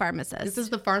cashier or the pharmacist? This is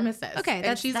the pharmacist. Okay,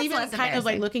 and she's even less kind of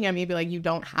like looking at me and be like, you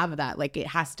don't have that. Like, it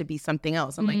has to be something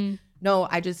else. I'm like, no,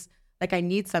 I just, like, I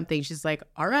need something. She's like,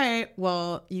 all right,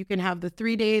 well, you can have the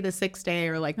 3-day, the 6-day,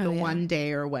 or like the 1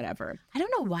 day or whatever. I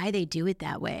don't know why they do it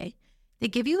that way. They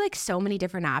give you like so many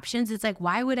different options. It's like,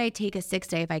 why would I take a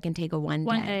 6-day if I can take a 1 day?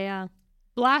 1 day, yeah.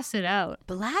 Blast it out.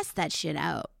 Blast that shit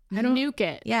out. I don't nuke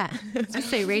it. Yeah. Just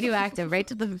say radioactive right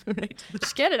to the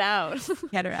Just get it out.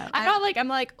 Get her out. I'm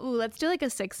like, ooh, let's do like a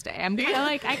 6-day. I'm kind of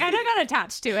like, I kind of got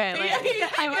attached to it.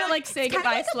 Like, I want to like say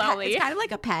goodbye slowly. It's kind of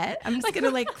like a pet. I'm just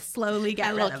gonna like slowly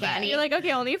get rid of it. You're like,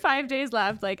 okay, only 5 days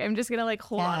left. Like, I'm just gonna like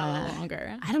hold on a little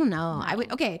longer. I don't know. I would.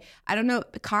 Okay. I don't know.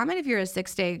 Comment if you're a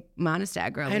 6-day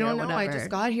Monistat girl. I don't know. Whatever. I just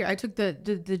got here. I took the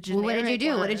generic Well, what did you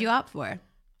do? one. What did you opt for?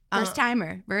 First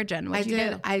timer, virgin. What did you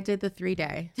do? I did the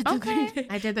 3-day. Okay.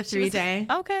 I did the 3-day.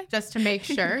 Okay. Just to make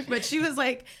sure. But she was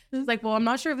like, well, I'm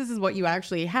not sure if this is what you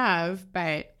actually have,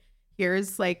 but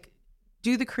here's like,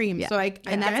 do the cream. Yeah. So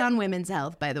and that's on Women's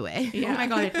Health, by the way. Yeah. Oh my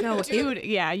God. No, dude.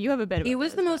 Yeah, you have a bit of it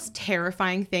was the most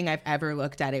terrifying thing I've ever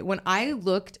looked at it. When I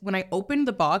opened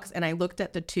the box and I looked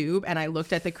at the tube and I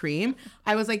looked at the cream,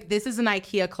 I was like, this is an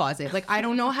IKEA closet. Like, I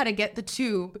don't know how to get the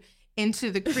tube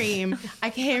into the cream. I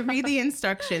can't read the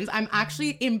instructions. I'm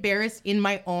actually embarrassed in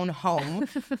my own home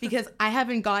because I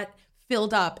haven't got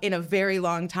filled up in a very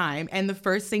long time. And the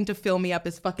first thing to fill me up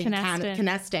is fucking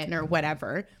Canestin or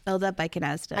whatever. Filled up by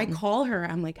Canestin. I call her.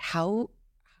 I'm like, how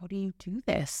do you do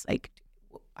this? Like,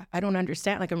 I don't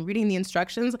understand. Like, I'm reading the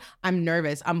instructions. I'm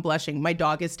nervous. I'm blushing. My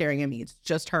dog is staring at me. It's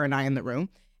just her and I in the room.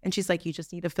 And she's like, you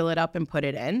just need to fill it up and put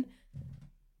it in.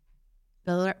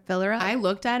 Fill her up. I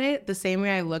looked at it the same way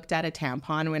I looked at a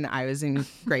tampon when I was in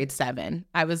grade 7.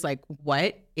 I was like,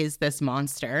 what is this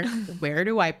monster? Where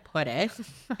do I put it?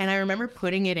 And I remember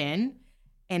putting it in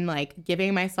and like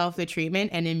giving myself the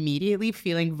treatment and immediately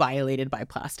feeling violated by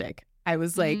plastic. I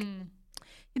was like,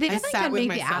 they definitely can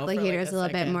make the applicators like a little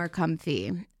bit more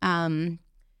comfy.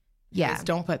 Yeah. Just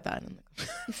don't put that in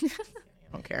the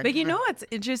I don't care. But you know what's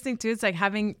interesting too? It's like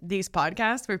having these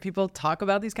podcasts where people talk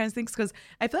about these kinds of things, because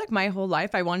I feel like my whole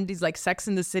life I wanted these like Sex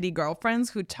in the City girlfriends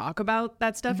who talk about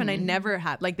that stuff, and I never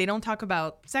had. Like, they don't talk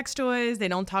about sex toys. They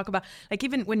don't talk about, like,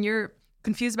 even when you're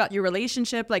confused about your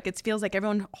relationship, like, it feels like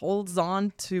everyone holds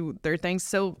on to their things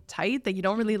so tight that you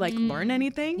don't really like learn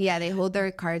anything. Yeah, they hold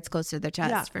their cards close to their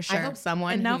chest for sure. I hope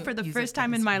someone. And now for the first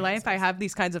time in my life, I have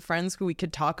these kinds of friends who we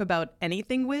could talk about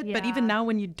anything with. But even now,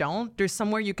 when you don't, there's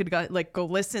somewhere you could go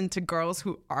listen to girls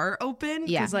who are open.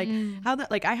 Yeah. Because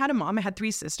like I had a mom. I had 3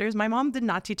 sisters. My mom did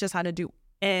not teach us how to do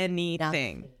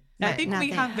anything. I think we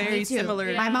have very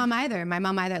similar. My mom either.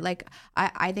 Like,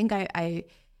 I think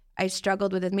I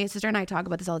struggled with it. My sister and I talk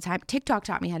about this all the time. TikTok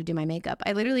taught me how to do my makeup.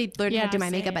 I literally learned how to do my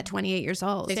makeup at 28 years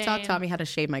old. TikTok taught me how to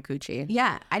shave my coochie.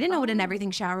 Yeah. I didn't know what an everything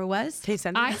shower was.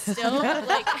 I still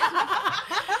like.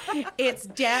 It's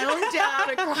down,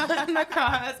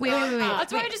 across. Wait.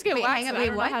 That's why I just get waxed. Hang on,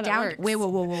 wait, what? Down. Wait,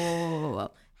 whoa.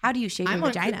 How do you shave your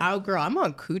vagina? I'm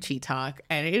on Coochie Talk,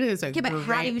 and it is a great but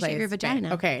how do you shave your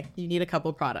vagina? Okay, you need a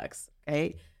couple products.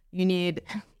 Okay, you need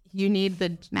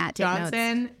the Matt, take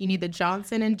Johnson. notes. You need the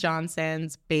Johnson and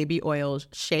Johnson's baby oil,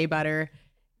 shea butter,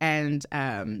 and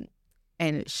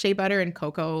shea butter and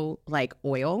cocoa like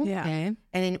oil. Yeah. Okay. And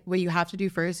then what you have to do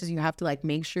first is you have to like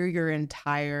make sure your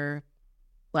entire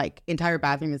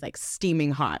bathroom is like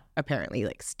steaming hot, apparently,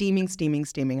 like steaming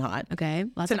hot. Okay.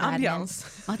 It's an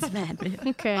ambiance. Lots of admin.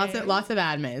 Okay. Lots of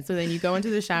admin. So then you go into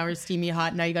the shower, steamy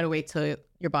hot. Now you got to wait till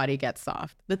your body gets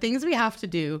soft. The things we have to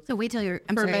do. So wait till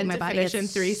my body finish in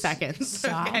 3 seconds.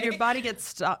 soft. Okay? Your body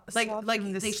gets soft. Like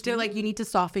they still like you need to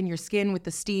soften your skin with the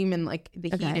steam and like the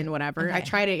heat and whatever. Okay. I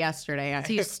tried it yesterday.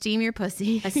 So you steam your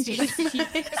pussy. You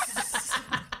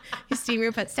steam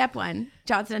your pussy. Step 1,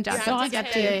 Johnson & Johnson. Saute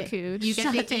get the the- cooch. You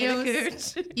get the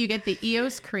EOS. You get the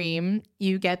EOS cream.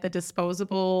 You get the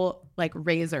disposable like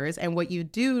razors. And what you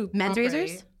do, Men's properly-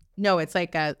 razors? No, it's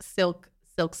like a silk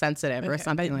sensitive or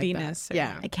something like Venus that. or-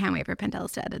 Yeah. I can't wait for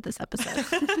Pentelis to edit this episode.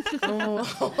 No.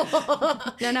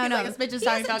 No. This bitch is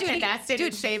talking about Canestin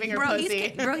and shaving her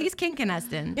pussy. He's King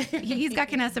Canestin. He's got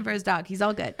Canestin for his dog. He's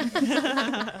all good.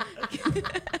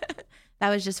 That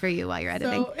was just for you while you're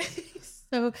editing.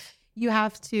 So you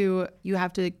have to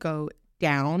go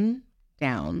down,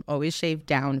 always shave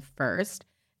down first.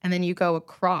 And then you go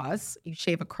across, you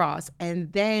shave across,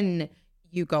 and then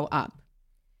you go up.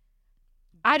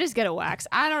 I just get a wax.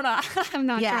 I don't know. I'm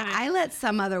not Yeah, trying to. I let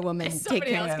some other woman take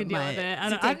Somebody care else of can deal my, with it. I to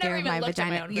don't- take I've care never of even my looked at my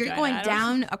vagina. own You're vagina. going I don't-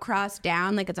 down, across,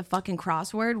 down like it's a fucking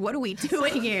crossword. What are we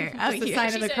doing here? That's the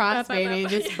sign of the cross, baby.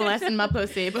 Just blessing my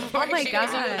pussy. Oh my She goes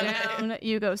God. down,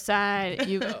 you go side,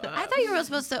 you go up. I thought you were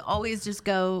supposed to always just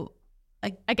go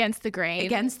Against the grain.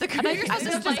 against the grain.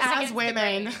 Just as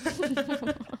women.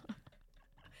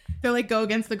 They're like, go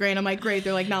against the grain. I'm like, great.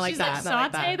 They're like, not like She's that. like,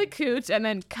 not like saute that. the cooch and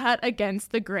then cut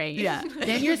against the grain. Yeah.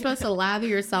 Then you're supposed to lather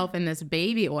yourself in this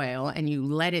baby oil and you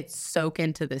let it soak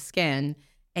into the skin,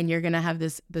 and you're gonna have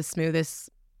the smoothest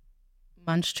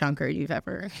munch chunker you've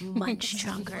ever. Munch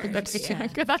chunker.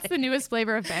 That's the newest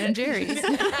flavor of Ben and Jerry's.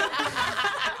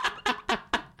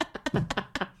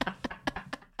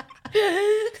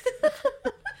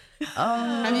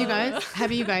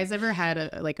 Have you guys ever had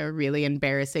a really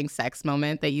embarrassing sex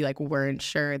moment that you like weren't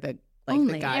sure that like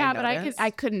Only. the guy Yeah, but noticed? I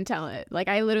couldn't tell it. Like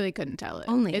I literally couldn't tell it.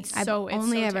 I've only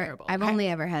terrible. only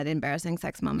ever had embarrassing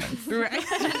sex moments. Right.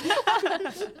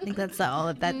 I think that's all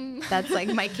of that. That's like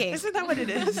my case. Isn't that what it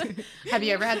is? Have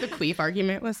you ever had the queef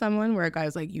argument with someone where a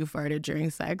guy's like, you farted during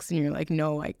sex, and you're like,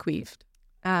 no, I queefed?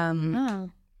 Oh.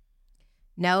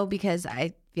 No, because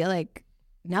I feel like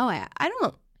I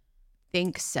don't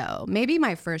think so. Maybe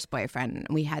my first boyfriend,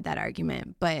 we had that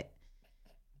argument, but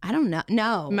I don't know.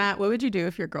 No. Matt, what would you do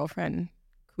if your girlfriend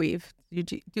queefed? Do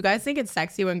you guys think it's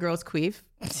sexy when girls queef?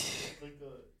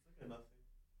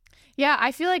 Yeah,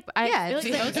 I feel like Yeah, most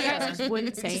of you guys just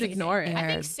wouldn't say Just anything. ignore it. I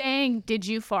think saying "Did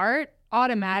you fart?"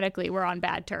 automatically we're on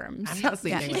bad terms. I'm not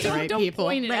sleeping with the Don't, right don't people.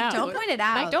 point it Like, out. don't point it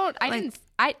out. Like, don't.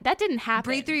 That didn't happen.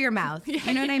 Breathe through your mouth.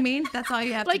 You know what I mean? That's all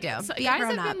you have Like to do. so Be a guys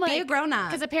grown have up. been like, Be a grown up.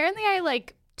 because apparently I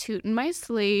like toot in my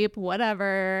sleep,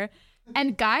 whatever.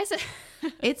 And guys,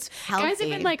 It's healthy. guys have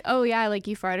been like, "Oh yeah, like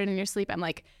you farted in your sleep." I'm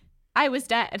like, I was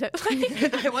dead.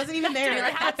 Like, I wasn't even there. You're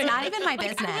like, that's not even my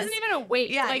business. I wasn't even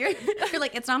awake. Yeah, like, you're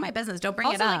like, it's not my business. Don't bring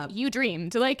also, it up. like, you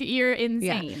dreamed. Like, you're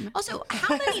insane. Also,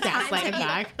 how many times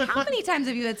Gaslighting how many times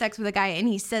have you had sex with a guy and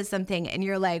he says something and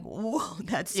you're like, whoa,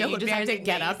 that's so you just have to embarrassing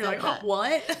get that up. you You're said like, that.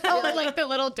 what? Oh, and, like the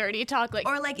little dirty talk, like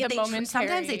Or like the if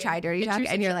sometimes they try dirty talk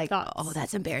and you're like, oh,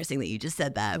 that's embarrassing that you just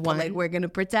said that. But like, we're gonna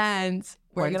pretend.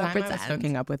 We're One gonna time I was pretend.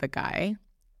 hooking up with a guy,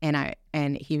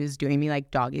 and he was doing me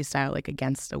like doggy style, like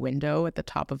against a window at the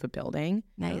top of a building.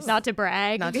 Nice. Not to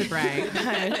brag. Not to brag,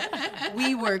 but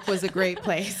WeWork was a great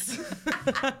place.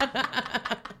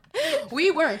 We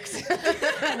worked.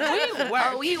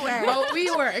 we were. Well,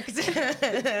 we worked.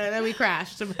 Then we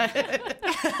crashed.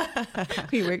 But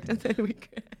we worked and then we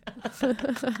crashed.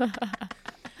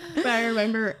 But I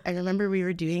remember we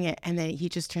were doing it, and then he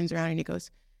just turns around and he goes,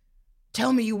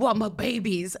 "Tell me you want my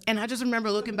babies." And I just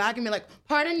remember looking back and be like,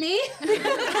 "Pardon me?"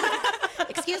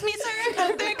 Excuse me,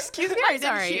 sir. Excuse me. I'm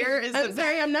sorry. I'm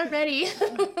sorry. I'm not ready.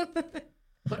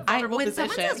 When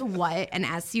someone says what and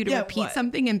asks you to repeat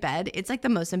something in bed, it's like the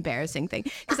most embarrassing thing.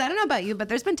 Because I don't know about you, but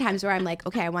there's been times where I'm like,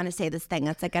 okay, I want to say this thing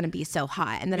that's like going to be so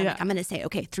hot. And then I'm like, I'm going to say,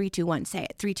 okay, 3, 2, 1, say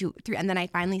it. 3, 2, 3. And then I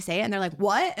finally say it and they're like,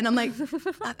 what? And I'm like,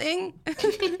 nothing.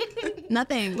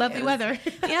 Nothing. Lovely weather.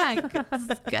 Yeah.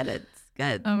 It's good. It's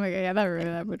good. Oh my god, yeah,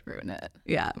 that would ruin it.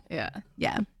 Yeah. Yeah,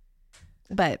 Yeah.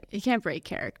 But you can't break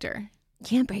character. you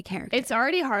can't break character. It's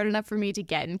already hard enough for me to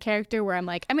get in character where I'm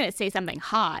like, I'm gonna say something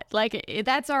hot. Like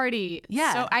that's already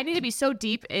So I need to be so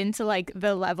deep into like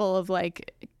the level of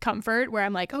like comfort where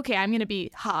I'm like, okay, I'm gonna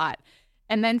be hot.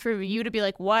 And then for you to be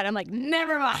like, what? I'm like,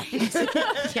 never mind.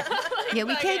 Yeah,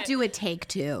 we can't do a take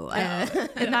two.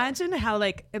 Imagine how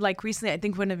like recently I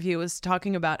think one of you was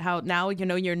talking about how now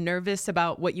you're nervous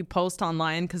about what you post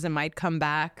online because it might come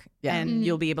back and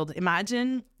you'll be able to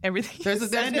imagine everything. There's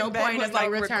no point. was It's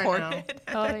like recorded.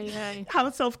 Oh yeah. How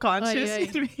self-conscious Oy, oy.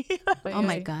 you'd be. Oh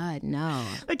my God, no.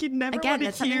 Like you'd never Again, want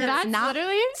that's to something hear. that's not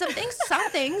literally- some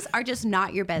things are just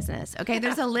not your business. Okay,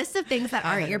 there's a list of things that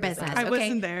aren't your business. I Okay?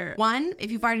 wasn't there. One,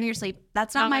 if you fart in your sleep,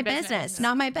 that's not my business.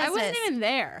 Not my business. I wasn't even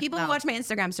there. People who watch my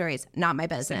Instagram stories, not my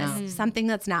business. Something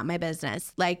that's not my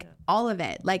business. Like all of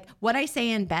it. Like what I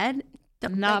say in bed,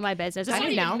 Not my business. That's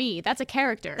not even me. That's a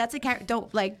character. that's a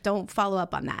don't follow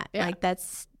up on that. Yeah. Like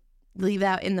leave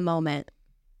that in the moment.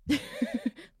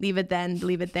 Leave it then,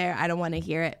 leave it there. I don't want to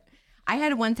hear it. I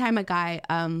had one time a guy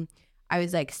I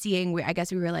was like seeing, I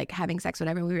guess we were like having sex,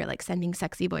 whatever. We were like sending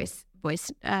sexy voice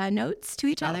notes to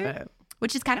each other,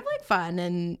 which is kind of like fun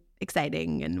and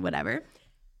exciting and whatever.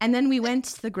 And then we went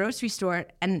to the grocery store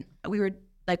and we were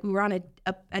on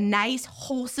a nice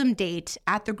wholesome date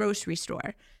at the grocery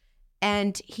store.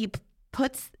 And he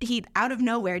he out of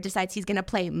nowhere decides he's gonna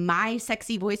play my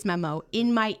sexy voice memo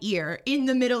in my ear in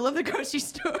the middle of the grocery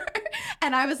store.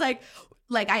 And I was like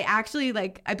I actually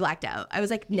I blacked out. I was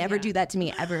like, never do that to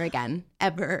me ever again.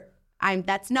 Ever.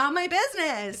 That's not my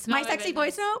business. My sexy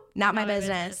voice note, not my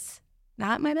business.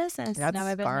 Not my business. That's not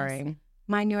my business. scarring.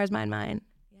 Mine, yours, mine.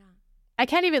 I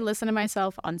can't even listen to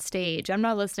myself on stage. I'm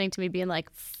not listening to me being like,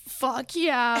 fuck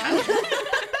yeah.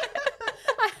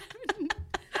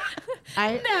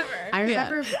 I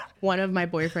remember one of my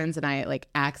boyfriends and I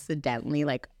accidentally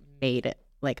made it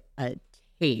a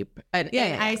tape. And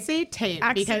I say tape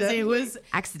because it was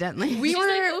accidentally. we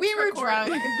were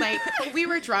drunk, we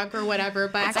were drunk or whatever.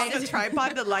 But on the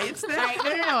tripod, the lights.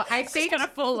 No. I say Got a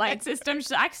full light system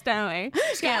accidentally.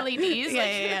 She's got LEDs. He's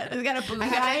got a boom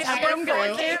guy. I boom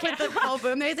guy. Get the full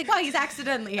boom there. He's like, well, he's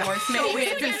accidentally So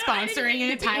we've been sponsoring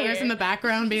it. Tyler's in the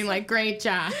background being like, great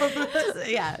job.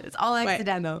 Yeah, it's all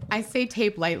accidental. I say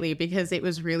tape lightly because it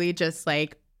was really just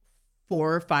 4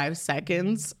 or 5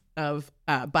 seconds of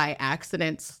by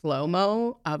accident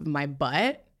slow-mo of my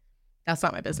butt. That's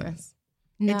not my business.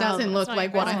 No, it doesn't look not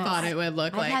like your what I business. thought it would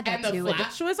look like. had that And the too with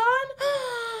flash was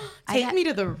on. Take me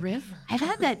to the river. I've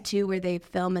had that too, where they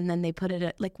film and then they put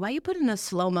it why are you putting a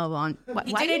slow mo on?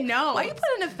 Why didn't know. Why are you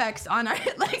putting effects on our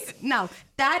no?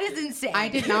 That is insane. I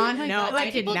did not know. I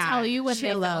did People not. tell you when they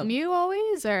Chill out. film you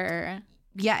always, or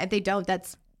Yeah, if they don't,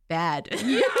 that's bad.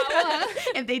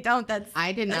 If they don't, that's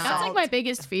I did not. that's my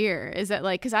biggest fear is that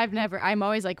because I'm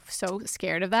always so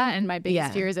scared of that, and my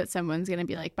biggest fear is that someone's gonna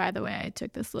be like, by the way, I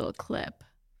took this little clip.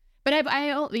 But I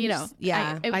I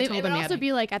it told would him he had also a be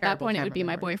at that terrible point it would be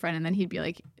my camera memory. boyfriend, and then he'd be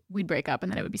like, we'd break up,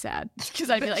 and then it would be sad because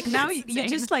I'd be like, Now "That's you insane."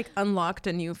 just unlocked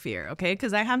a new fear, okay?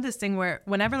 Because I have this thing where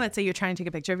whenever, let's say, you're trying to take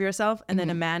a picture of yourself, and then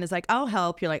a man is like, "I'll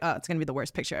help," you're like, "Oh, it's gonna be the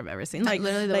worst picture I've ever seen."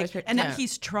 literally the worst picture. And then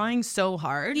he's trying so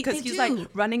hard because They he's do.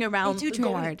 running around, They do try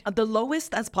going hard. the lowest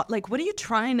that's what are you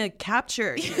trying to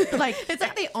capture? it's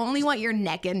like they only want your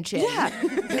neck and chin. yeah,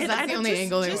 that's the only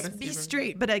angle they just wanna be see from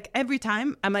straight. But every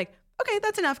time I'm like, okay,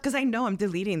 that's enough, because I know I'm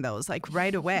deleting those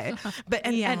right away. But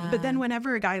but then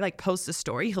whenever a guy posts a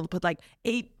story, he'll put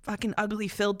 8 fucking ugly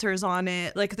filters on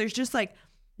it. There's just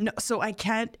no. So I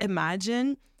can't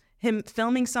imagine him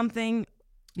filming something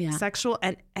sexual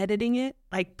and editing it,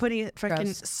 putting it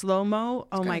freaking slow mo.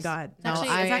 Oh my god. No, Actually,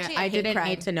 it's actually a I hate didn't crime.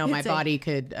 need to know my It's a- body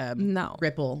could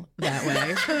ripple that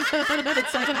way.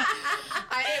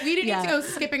 We didn't need to go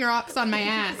skipping rocks on my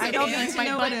ass. I don't need to my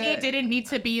know butt what it- didn't need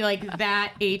to be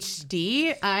that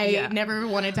HD. I never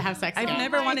wanted to have sex. I've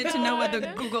again. nelike wanted to know what the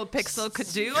Google Pixel could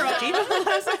do.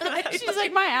 She's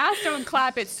like, my ass don't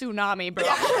clap, it's tsunami, bro.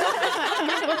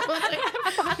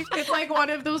 It's like one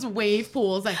of those wave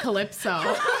pools at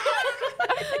Calypso.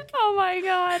 Oh my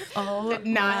god. Did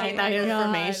not get that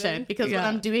information because when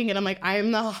I'm doing it, I'm like, I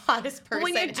am the hottest person.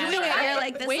 When you're doing it, you're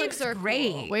like, this Waves looks are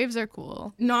great. cool. Waves are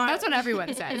cool. No, That's what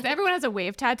everyone says. If everyone has a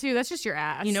wave tattoo, that's just your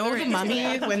ass. You know the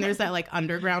Mummy, when there's that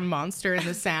underground monster in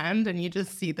the sand and you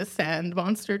just see the sand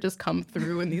monster just come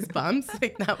through in these bumps?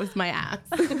 That was my ass.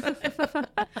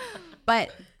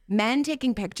 But men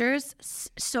taking pictures,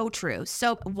 so true.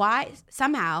 So why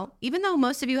somehow, even though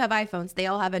most of you have iPhones, they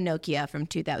all have a Nokia from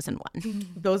 2001.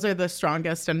 Those are the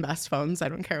strongest and best phones. I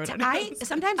don't care what it is.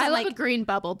 Sometimes I I'm love like, a green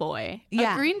bubble boy.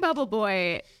 Yeah. A green bubble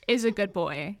boy is a good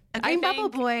boy. a green bubble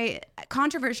boy,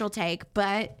 controversial take,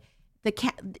 but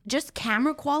just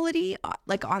camera quality,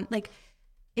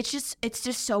 it's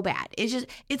just so bad.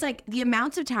 It's like the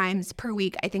amounts of times per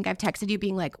week I think I've texted you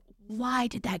being like, why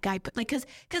did that guy put because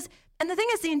and the thing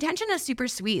is, the intention is super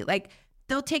sweet.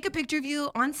 They'll take a picture of you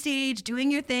on stage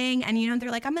doing your thing, and they're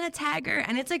like, I'm gonna tag her,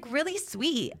 and it's really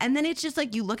sweet. And then it's just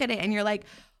you look at it and you're like,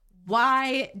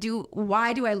 why do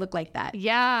I look like that?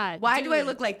 Yeah. Why do I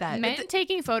look like that? Men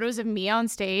taking photos of me on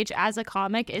stage as a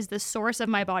comic is the source of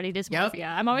my body dysmorphia.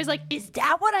 I'm always like, is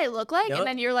that what I look like? And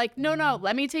then you're like, no,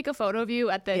 let me take a photo of you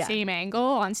at the same angle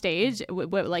on stage.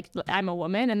 I'm a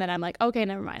woman. And then I'm like, okay,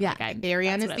 never mind. Yeah.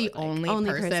 Ariane is the only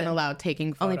person allowed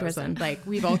taking photos. Only person.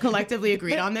 We've all collectively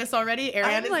agreed on this already.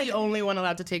 Ariane is the only one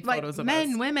allowed to take photos of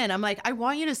men, us. women. I'm like, I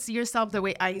want you to see yourself the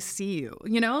way I see you.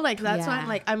 That's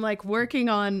why I'm working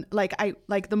on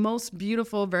the most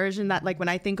beautiful version that when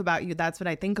I think about you, that's what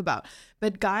I think about.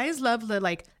 But guys love the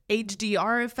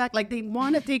HDR effect. They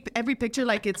want to take every picture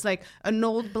it's an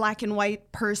old black and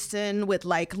white person with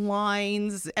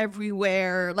lines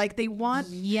everywhere. They want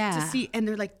to see, and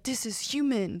they're like, this is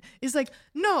human. It's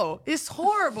no, it's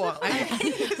horrible. But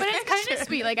it's kind of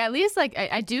sweet. At least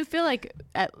I do feel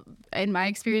in my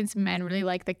experience, men really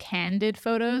like the candid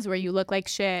photos where you look like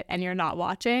shit and you're not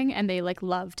watching, and they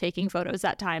love taking photos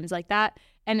at times like that.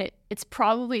 And it's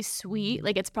probably sweet.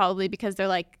 Like, it's probably because they're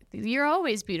like, you're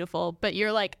always beautiful, but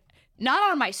you're like,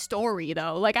 not on my story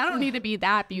though. Like, I don't need to be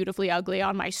that beautifully ugly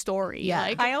on my story. Yeah.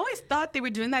 Like, I always thought they were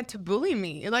doing that to bully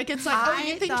me. Like, it's like, oh,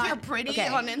 you think you're pretty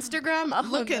on Instagram?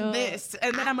 Look at this.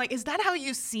 And then I'm like, is that how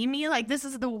you see me? Like, this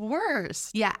is the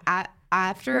worst. Yeah.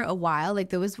 After a while, like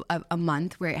there was a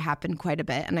month where it happened quite a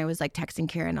bit, and I was like texting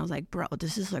Karen. I was like, bro,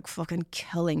 this is like fucking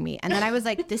killing me. And then I was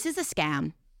like, this is a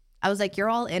scam. I was like, you're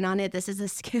all in on it. This is a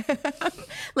scam.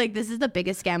 Like, this is the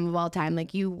biggest scam of all time.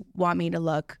 Like, you want me to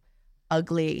look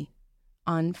ugly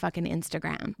on fucking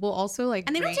Instagram. Well, also, like,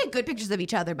 And they don't take good pictures of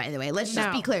each other, by the way. Let's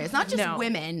just be clear. It's not just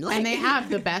women. Like, and they have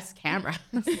the best cameras.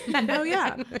 Oh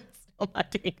yeah. Still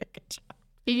not doing a good job.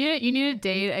 you need to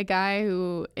date a guy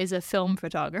who is a film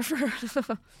photographer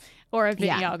or a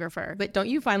videographer. But don't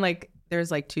you find like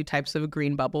there's like two types of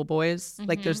green bubble boys?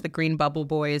 Like, there's the green bubble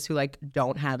boys who like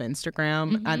don't have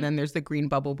Instagram, and then there's the green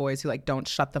bubble boys who like don't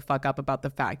shut the fuck up about the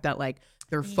fact that like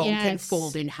their phone can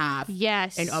fold in half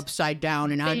and upside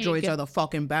down, and Androids are the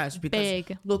fucking best because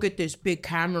look at this big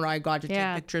camera I got to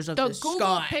take pictures of the Google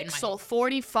sky. Pixel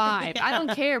 45. I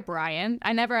don't care, Brian.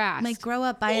 I never asked. like, grow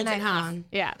up, buy an iPhone.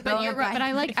 Yeah, but you're right. But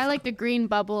I like the green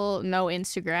bubble, no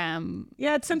Instagram.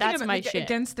 Yeah, it's something That's about, my like, shit.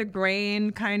 against the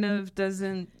grain kind of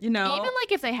doesn't, you know. Even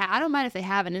like if I don't mind if they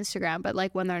have an Instagram, but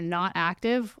like when they're not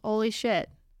active, holy shit.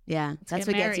 Yeah, that's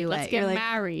what get gets you married. lit. Let's get You're like,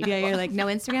 married. Yeah, you're like, no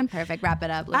Instagram? Perfect. Wrap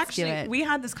it up. Let's do Actually, it. we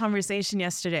had this conversation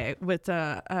yesterday with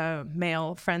a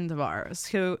male friend of ours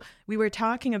who we were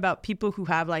talking about people who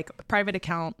have like a private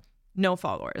account, no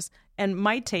followers. And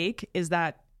my take is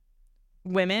that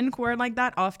women who are like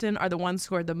that often are the ones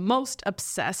who are the most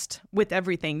obsessed with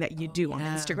everything that you do on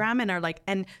Instagram and are like,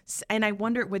 and I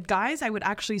wonder with guys, I would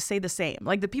actually say the same.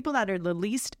 Like the people that are the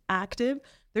least active,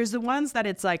 there's the ones that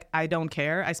it's like, I don't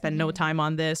care. I spend no time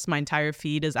on this. My entire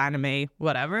feed is anime,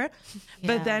 whatever.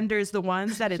 But then there's the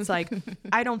ones that it's like,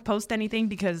 I don't post anything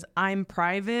because I'm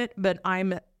private, but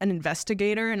I'm an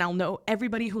investigator and I'll know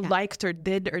everybody who liked or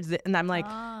did and I'm like,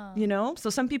 you know? So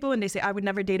some people, when they say, I would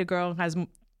never date a girl who has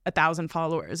 1,000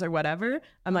 followers or whatever,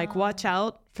 I'm like, watch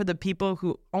out for the people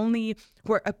who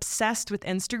are obsessed with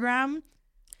Instagram,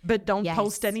 but don't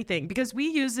post anything, because we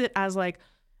use it as like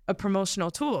a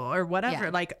promotional tool or whatever.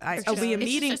 Like, I'll be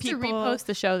meeting just people. to repost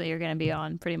the show that you're going to be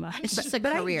on, pretty much. It's just a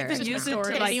career. I even use it to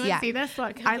Did like, anyone see this?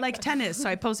 Look. I like tennis, so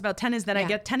I post about tennis. Then I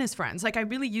get tennis friends. Like, I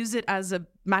really use it as a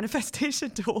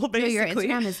manifestation tool. Basically, Your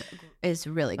Instagram is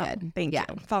really good. Thank you.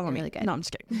 Follow me. Really good. No, I'm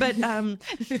just kidding.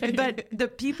 But the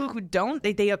people who don't,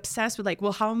 they obsess with like,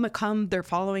 well, how come they're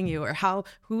following you, or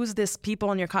who's this people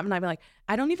on your comment? I'd be like,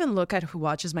 I don't even look at who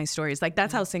watches my stories. Like,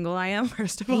 that's how single I am.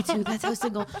 First of all, Me too. That's how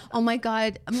single. Oh my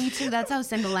God. Me too. That's how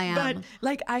single I am. But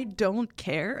like, I don't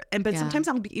care. But sometimes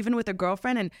I'll be even with a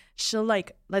girlfriend and she'll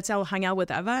like, let's say I'll hang out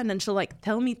with Eva, and then she'll like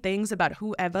tell me things about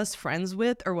who Eva's friends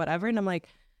with or whatever. And I'm like,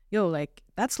 yo, like,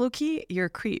 that's low key, you're a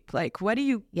creep. Like, why do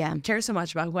you care so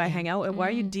much about who I hang out with? Why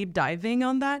are you deep diving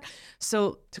on that?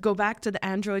 So to go back to the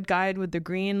Android guide with the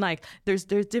green, like, there's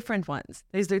different ones.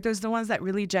 There's the ones that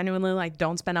really genuinely like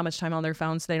don't spend that much time on their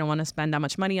phones, so they don't want to spend that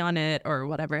much money on it or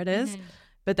whatever it is.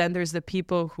 But then there's the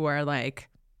people who are like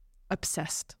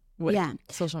obsessed with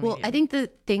social media. Well, I think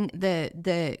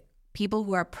the people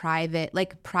who are private,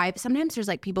 sometimes there's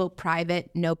like people private,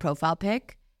 no profile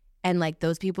pic, and like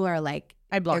those people are like,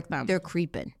 I block them. They're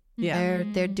creeping. Yeah.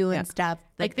 They're doing stuff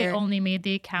Like they only made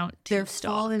the account to they're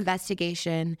stalk. full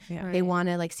investigation. They want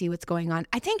to like see what's going on.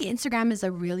 I think Instagram is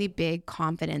a really big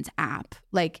confidence app.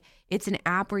 Like, it's an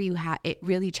app where it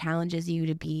really challenges you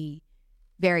to be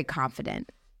very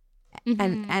confident.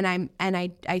 And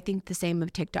I think the same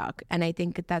of TikTok, and I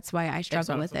think that's why I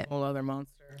struggle with it. A whole other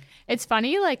monster. It's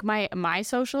funny, like my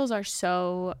socials are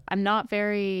so, I'm not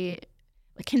very,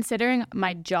 considering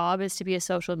my job is to be a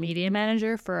social media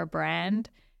manager for a brand,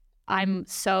 I'm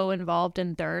so involved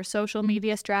in their social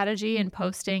media strategy and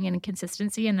posting and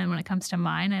consistency. And then when it comes to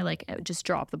mine, I just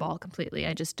drop the ball completely.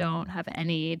 I just don't have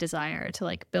any desire to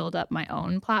like build up my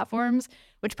own platforms,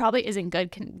 which probably isn't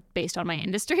good based on my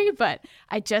industry. But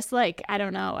I just like, I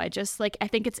don't know. I just like, I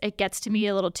think it gets to me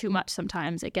a little too much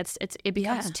sometimes. It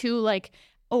becomes too like,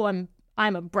 oh,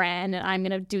 I'm a brand and I'm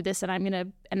gonna do this and then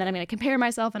I'm gonna compare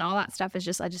myself, and all that stuff is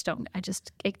just I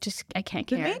can't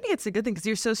care. But maybe it's a good thing because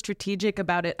you're so strategic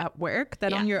about it at work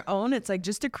that on your own it's like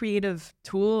just a creative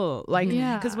tool. Like,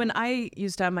 because when I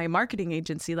used to have my marketing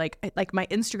agency, like my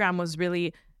Instagram was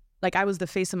really like I was the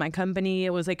face of my company.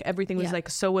 It was like everything was like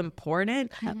so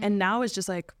important, and now it's just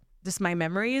like my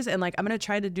memories, and like I'm gonna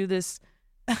try to do this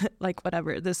like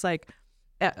whatever this like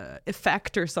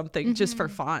effect or something just for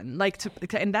fun.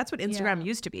 And that's what Instagram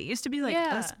used to be. It used to be like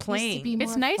us playing.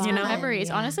 It's nice fun. memories.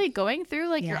 Honestly, going through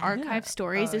like your archive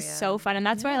stories is so fun. And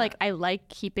that's why like I like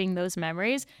keeping those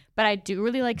memories. But I do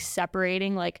really like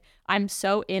separating, like I'm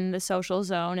so in the social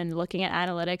zone and looking at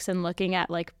analytics and looking at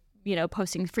like,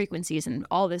 posting frequencies and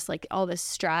all this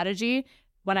strategy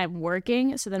when I'm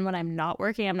working. So then when I'm not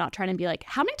working, I'm not trying to be like,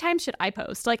 how many times should I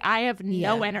post? Like I have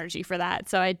no energy for that.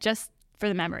 So I just for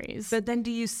the memories. But then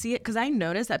do you see it? Because I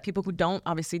noticed that people who don't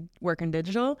obviously work in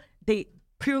digital, they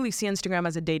purely see Instagram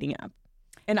as a dating app.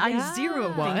 And I zero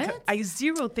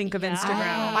think of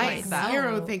Instagram. I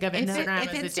zero think of Instagram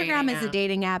If Instagram is a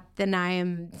dating app, then I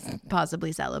am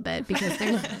possibly celibate because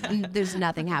there's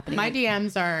nothing happening. My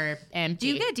DMs are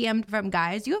empty. Do you get DM'd from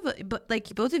guys? You have, but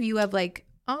like both of you have like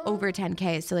over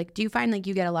 10K. So like, do you find like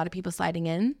you get a lot of people sliding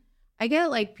in? I get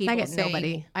like people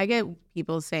nobody. I get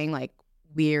people saying like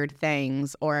weird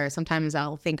things, or sometimes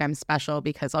I'll think I'm special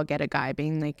because I'll get a guy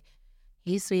being like,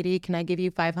 hey sweetie, can I give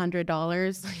you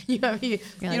 $500? you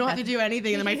don't have to do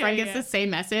anything. And then my friend gets the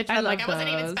same message. I'm like, I wasn't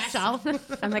even special.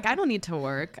 I'm like, I don't need to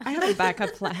work. I have a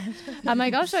backup plan. I'm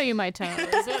like, I'll show you my toes.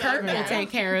 Kurt will take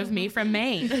care of me from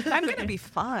Maine. I'm gonna be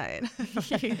fine.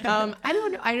 I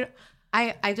don't know.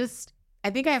 I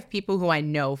think I have people who I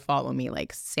know follow me,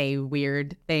 like say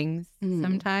weird things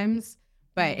sometimes,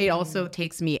 but it also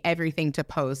takes me everything to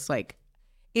post. Like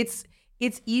it's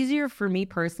easier for me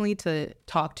personally to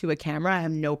talk to a camera. I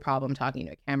have no problem talking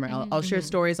to a camera. I'll share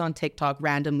stories on TikTok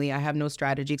randomly. I have no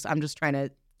strategy because I'm just trying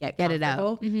to get it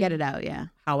out. Get it out, yeah.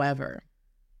 However,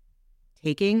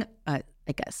 taking a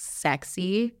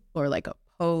sexy or like a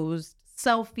posed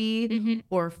selfie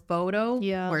or photo,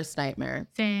 worst nightmare.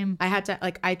 Same.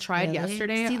 I tried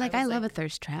yesterday. See, I love a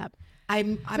thirst trap.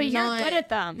 But you're good at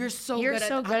them. You're so good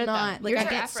at them. Like I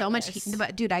get so much heat,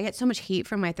 but dude, I get so much heat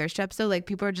from my thirst trap. So like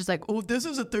people are just like, "Oh, this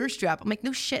is a thirst trap." I'm like,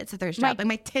 "No shit, it's a thirst trap." Like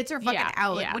my tits are fucking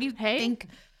out. Like, what do you think?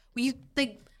 Well, you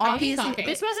like obviously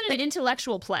this wasn't an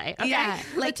intellectual play. Okay? Yeah,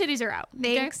 like the titties are out.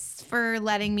 Thanks for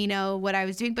letting me know what I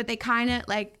was doing, but they kind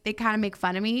of make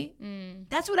fun of me.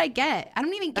 That's what I get. I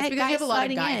don't even get because guys you have a lot of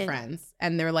sliding guy in. friends,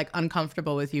 and they're like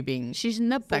uncomfortable with you being She's in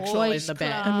the sexual boys in the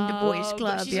bed. club. I'm in the boys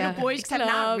club. She's in the boys Except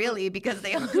club. not really because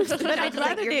they. But I'd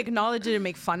rather they acknowledge it and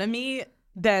make fun of me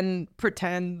than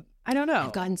pretend. I don't know.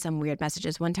 I've gotten some weird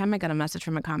messages. One time I got a message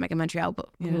from a comic in Montreal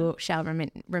who shall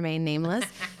remain nameless.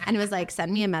 And it was like,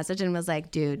 send me a message and was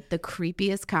like, dude, the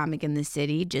creepiest comic in the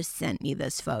city just sent me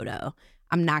this photo.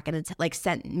 I'm not going to,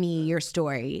 sent me your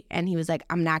story. And he was like,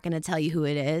 I'm not going to tell you who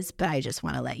it is, but I just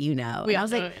want to let you know. And I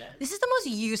was like, this is the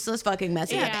most useless fucking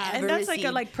message I've ever and that's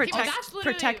received.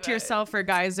 protect yourself for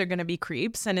guys are going to be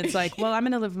creeps. And it's like, well, I'm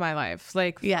going to live my life.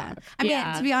 Like, yeah. I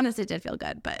mean, to be honest, it did feel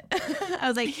good, but I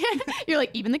was like, you're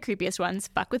like, even the creepiest ones,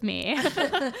 fuck with me.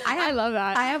 I love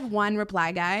that. I have one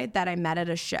reply guy that I met at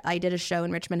a show. I did a show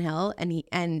in Richmond Hill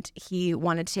and he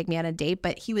wanted to take me on a date,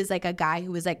 but he was like a guy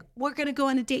who was like, we're going to go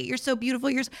on a date. You're so beautiful.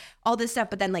 You're all this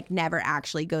stuff, but then never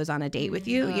actually goes on a date with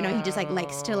you. You know, he just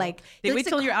likes to they wait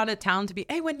till you're out of town to be,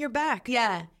 hey, when you're back.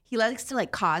 Yeah. He likes to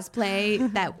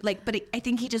cosplay that but I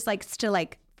think he just likes to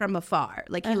from afar.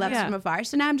 He loves from afar.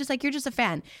 So now I'm just you're just a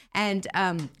fan. And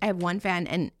I have one fan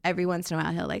and every once in a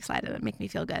while he'll slide it and make me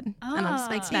feel good. And I'm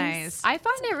just like, nice. I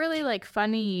find it really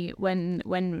funny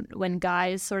when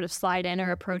guys sort of slide in or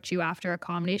approach you after a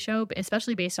comedy show,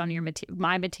 especially based on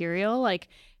my material.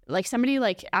 Like somebody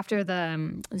after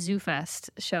the Zoo Fest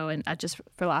show and Just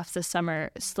for Laughs this summer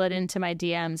slid into my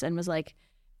DMs and was like,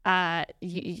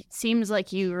 seems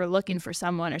like you were looking for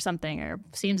someone or something, or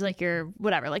seems like you're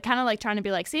whatever, kind of trying to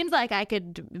be seems like I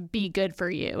could be good for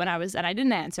you. And I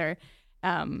didn't answer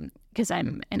because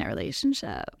I'm in a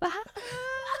relationship.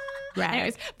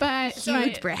 Anyways, but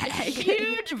huge brag.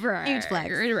 Huge brag. Huge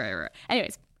flex.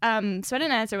 Anyways. So I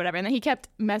didn't answer whatever. And then he kept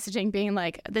messaging being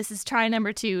like, this is try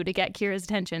number 2 to get Kira's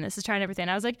attention. This is try number 3. And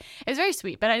I was like, it was very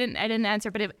sweet, but I didn't answer.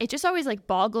 But it just always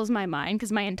boggles my mind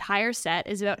because my entire set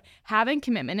is about having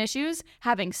commitment issues,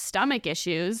 having stomach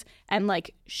issues, and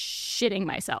shitting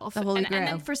myself. The Holy Grail. And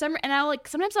then for and I'll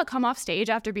sometimes I'll come off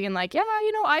stage after being like, yeah,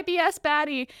 IBS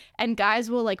baddie. And guys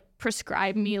will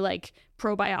prescribe me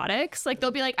probiotics.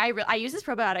 They'll be like, I use this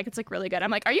probiotic. It's really good.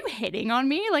 I'm like, are you hitting on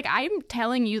me? I'm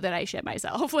telling you that I shit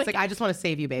myself. It's I just want to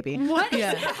save you, baby. What is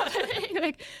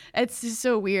happening? It's just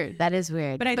so weird. That is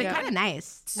weird. But kind of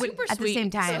nice. Super at sweet. the same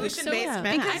time. Solution-based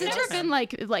men. Because it's never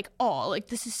been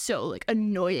this is so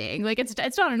annoying.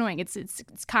 It's not annoying. It's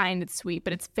kind, it's sweet,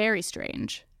 but it's very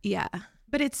strange. Yeah.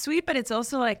 But it's sweet, but it's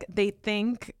also they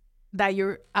think that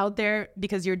you're out there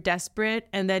because you're desperate,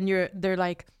 and then they're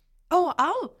like,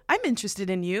 oh, I'm interested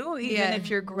in you, even if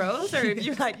you're gross or if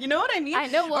you're like, you know what I mean? I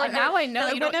know. Well, now I know.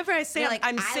 Like, You know, whenever I say like,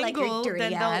 I'm I like your single, dirty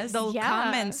then ass. they'll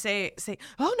come and say,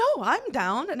 oh no, I'm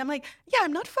down, and I'm like, yeah,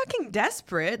 I'm not fucking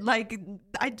desperate. Like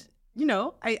I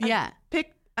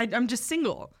I'm just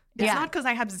single. It's not because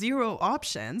I have zero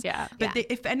options. Yeah. But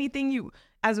if anything, you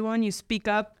as a woman, you speak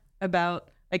up about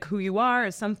like who you are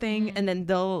or something, and then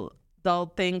they'll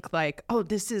think like, oh,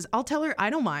 I'll tell her I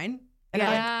don't mind.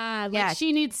 And like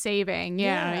she needs saving.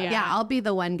 Yeah. I'll be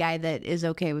the one guy that is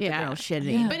okay with the girl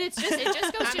shitting. But it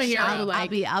just goes to show,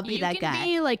 like, I'll be that guy. You can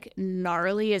be like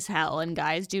gnarly as hell, and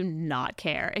guys do not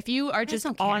care. If you are just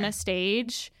on a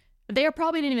stage, they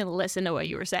probably didn't even listen to what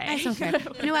you were saying. I don't care.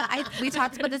 You know what? We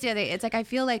talked about this the other day. It's like I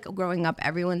feel like growing up,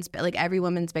 every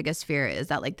woman's biggest fear is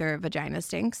that like their vagina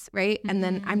stinks, right? And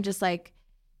then I'm just like,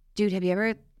 dude, have you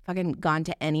ever fucking gone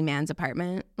to any man's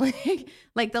apartment?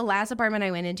 Like the last apartment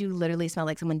I went into literally smelled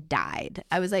like someone died.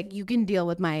 I was like, you can deal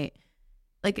with you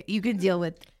can deal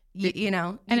with the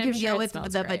vagina.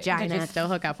 Did you still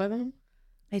hook up with him?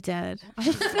 I did.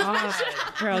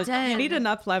 Girl, you need an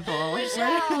up level. It's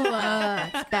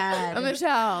bad.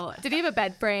 Michelle, did he have a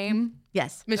bed frame?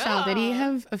 Yes. Michelle, did he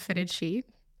have a fitted sheet?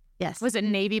 Yes. Was it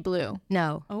navy blue?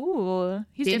 No. Oh,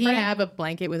 he's Did different. he have a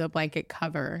blanket with a blanket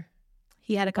cover?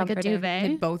 He had a like comforter. a duvet?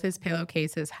 Did both his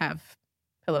pillowcases have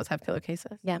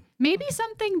pillowcases? Yeah. Maybe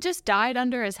something just died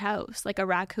under his house, like a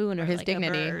raccoon or his like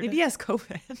dignity. A bird. Maybe he has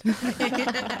COVID.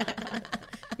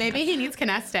 Maybe he needs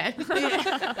Canested.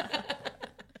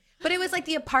 But it was like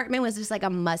the apartment was just like a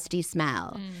musty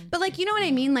smell. But like, you know what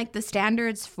I mean? Like the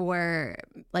standards for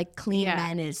like clean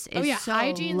men is so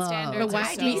hygiene low. standards But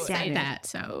why are do we so set exciting. that?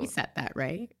 So we set that,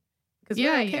 right? Because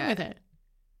Yeah, we're okay yeah. with it.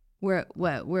 We're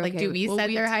Like, okay. do we set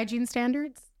their hygiene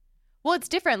standards? Well, it's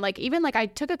different. Like even like I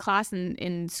took a class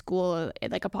in school,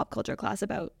 like a pop culture class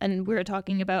and we were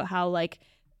talking about how like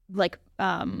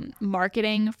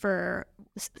marketing for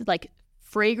like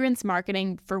fragrance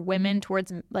marketing for women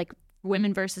towards like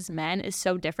women versus men is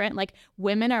so different. Like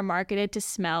women are marketed to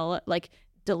smell like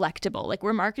delectable. Like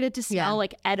we're marketed to smell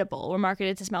like edible. We're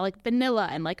marketed to smell like vanilla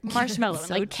and like marshmallow and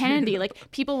like candy.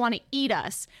 Like people want to eat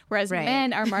us. Whereas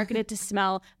men are marketed to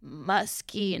smell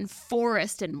musky and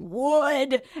forest and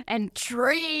wood and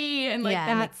tree and like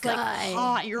and it's like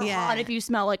hot. You're hot if you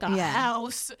smell like a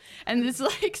house. And it's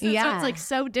like so it's like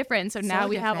so different. So now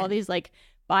we have all these like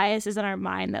biases in our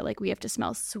mind that like we have to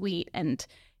smell sweet and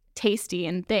tasty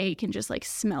and they can just like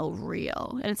smell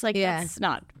real. And it's like that's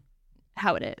not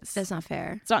how it is. That's not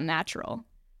fair. It's not natural.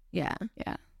 Yeah.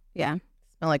 Yeah. Yeah.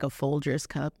 Smell like a Folgers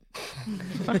cup.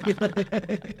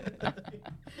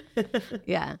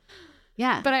 Yeah.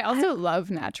 Yeah. But I also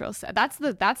love natural scent. That's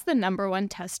the number one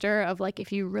tester of like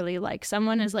if you really like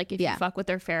someone is like if you fuck with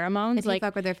their pheromones. If you like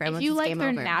fuck with their pheromones, if you it's like game their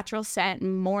over. natural scent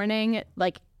morning,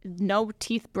 like no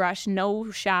teeth brush, no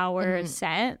shower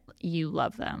scent, you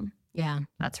love them. Yeah.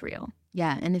 That's real.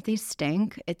 Yeah, and if they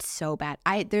stink, it's so bad.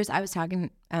 I was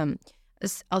talking.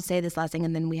 I'll say this last thing,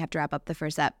 and then we have to wrap up the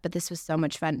first ep. But this was so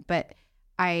much fun. But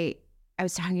I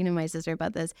was talking to my sister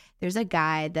about this. There's a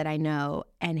guy that I know,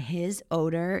 and his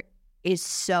odor is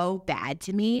so bad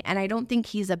to me. And I don't think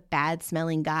he's a bad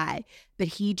smelling guy, but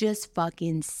he just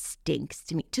fucking stinks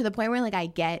to me to the point where like I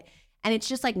get. And it's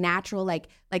just like natural, like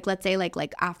let's say like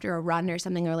after a run or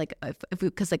something, or like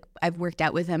because like I've worked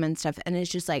out with him and stuff, and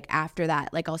it's just like after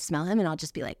that, like I'll smell him and I'll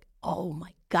just be like, oh my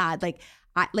God, like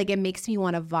it makes me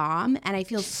want to vom, and I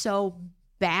feel so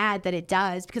bad that it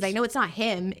does because I know it's not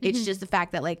him. It's just the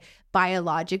fact that like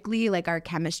biologically, like our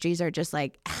chemistries are just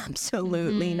like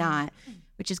absolutely not,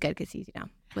 which is good because he's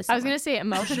I was gonna say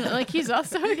emotionally, like he's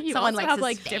also have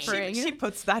like differing. She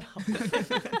puts that on.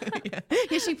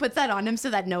 Yeah, she puts that on him so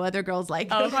that no other girls like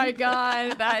him. Oh my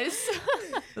God, that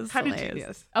is. How did you?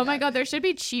 Yes. Oh my God, there should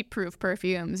be cheap proof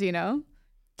perfumes, you know?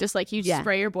 Just like you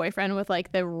spray your boyfriend with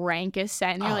like the rankest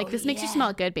scent and you're like, this makes you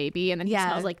smell good, baby. And then he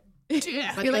smells like,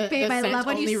 you're like, babe, I love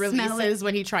when you smell it.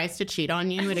 When he tries to cheat on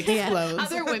you and it explodes.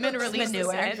 other women release the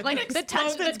scent. Like the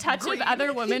touch of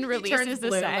other women releases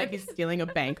the scent. Like he's stealing a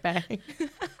bank bag.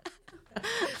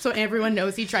 So everyone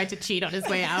knows he tried to cheat on his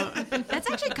way out.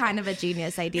 That's actually kind of a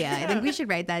genius idea. I think we should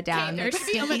write that down. There Like, should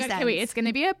be, oh my stinky God, okay, wait, scents. it's going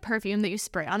to be a perfume that you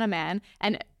spray on a man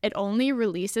and it only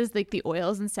releases like the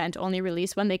oils and scent only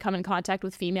release when they come in contact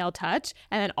with female touch.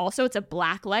 And then also it's a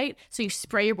black light. So you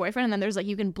spray your boyfriend and then there's like,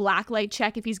 you can black light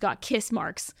check if he's got kiss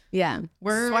marks. Yeah.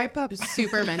 We're Swipe up.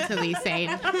 super mentally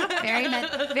sane.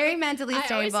 Very mentally I always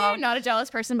say stable. I'm not a jealous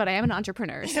person, but I am an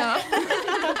entrepreneur. So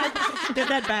Get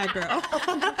that bag,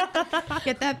 girl.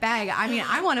 Get that bag. I mean,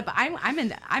 I want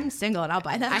to. I'm single and I'll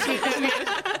buy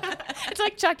that. it's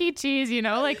like Chuck E. Cheese, you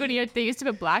know, like when they used to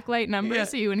have a black light number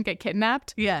so you wouldn't get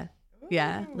kidnapped. Yeah.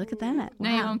 Yeah, look at that.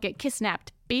 Now you won't get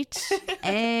kiss-snapped, bitch.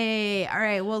 Hey, all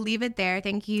right, we'll leave it there.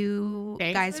 Thank you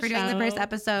guys for doing the first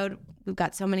episode. We've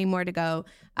got so many more to go.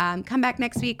 Come back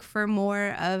next week for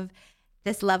more of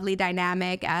this lovely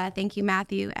dynamic. Thank you,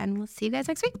 Matthew, and we'll see you guys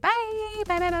next week. Bye.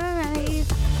 Bye, bye, bye, bye, bye.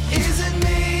 Is it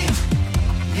me?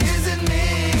 Is it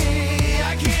me?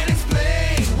 I can't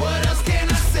explain. What else can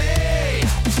I say?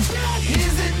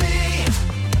 Is it me?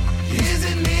 Is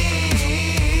it me?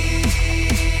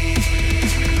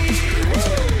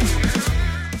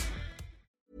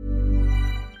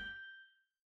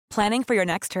 Planning for your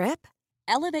next trip?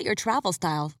 Elevate your travel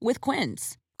style with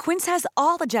Quince. Quince has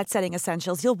all the jet-setting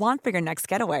essentials you'll want for your next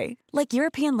getaway, like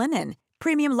European linen,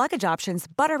 premium luggage options,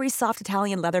 buttery soft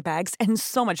Italian leather bags, and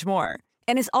so much more.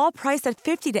 And is all priced at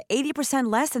 50 to 80%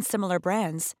 less than similar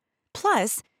brands.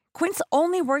 Plus, Quince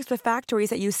only works with factories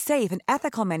that use safe and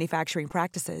ethical manufacturing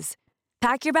practices.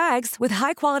 Pack your bags with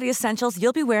high-quality essentials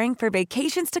you'll be wearing for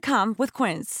vacations to come with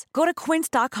Quince. Go to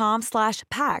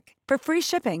quince.com/pack for free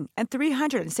shipping and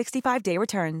 365-day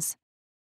returns.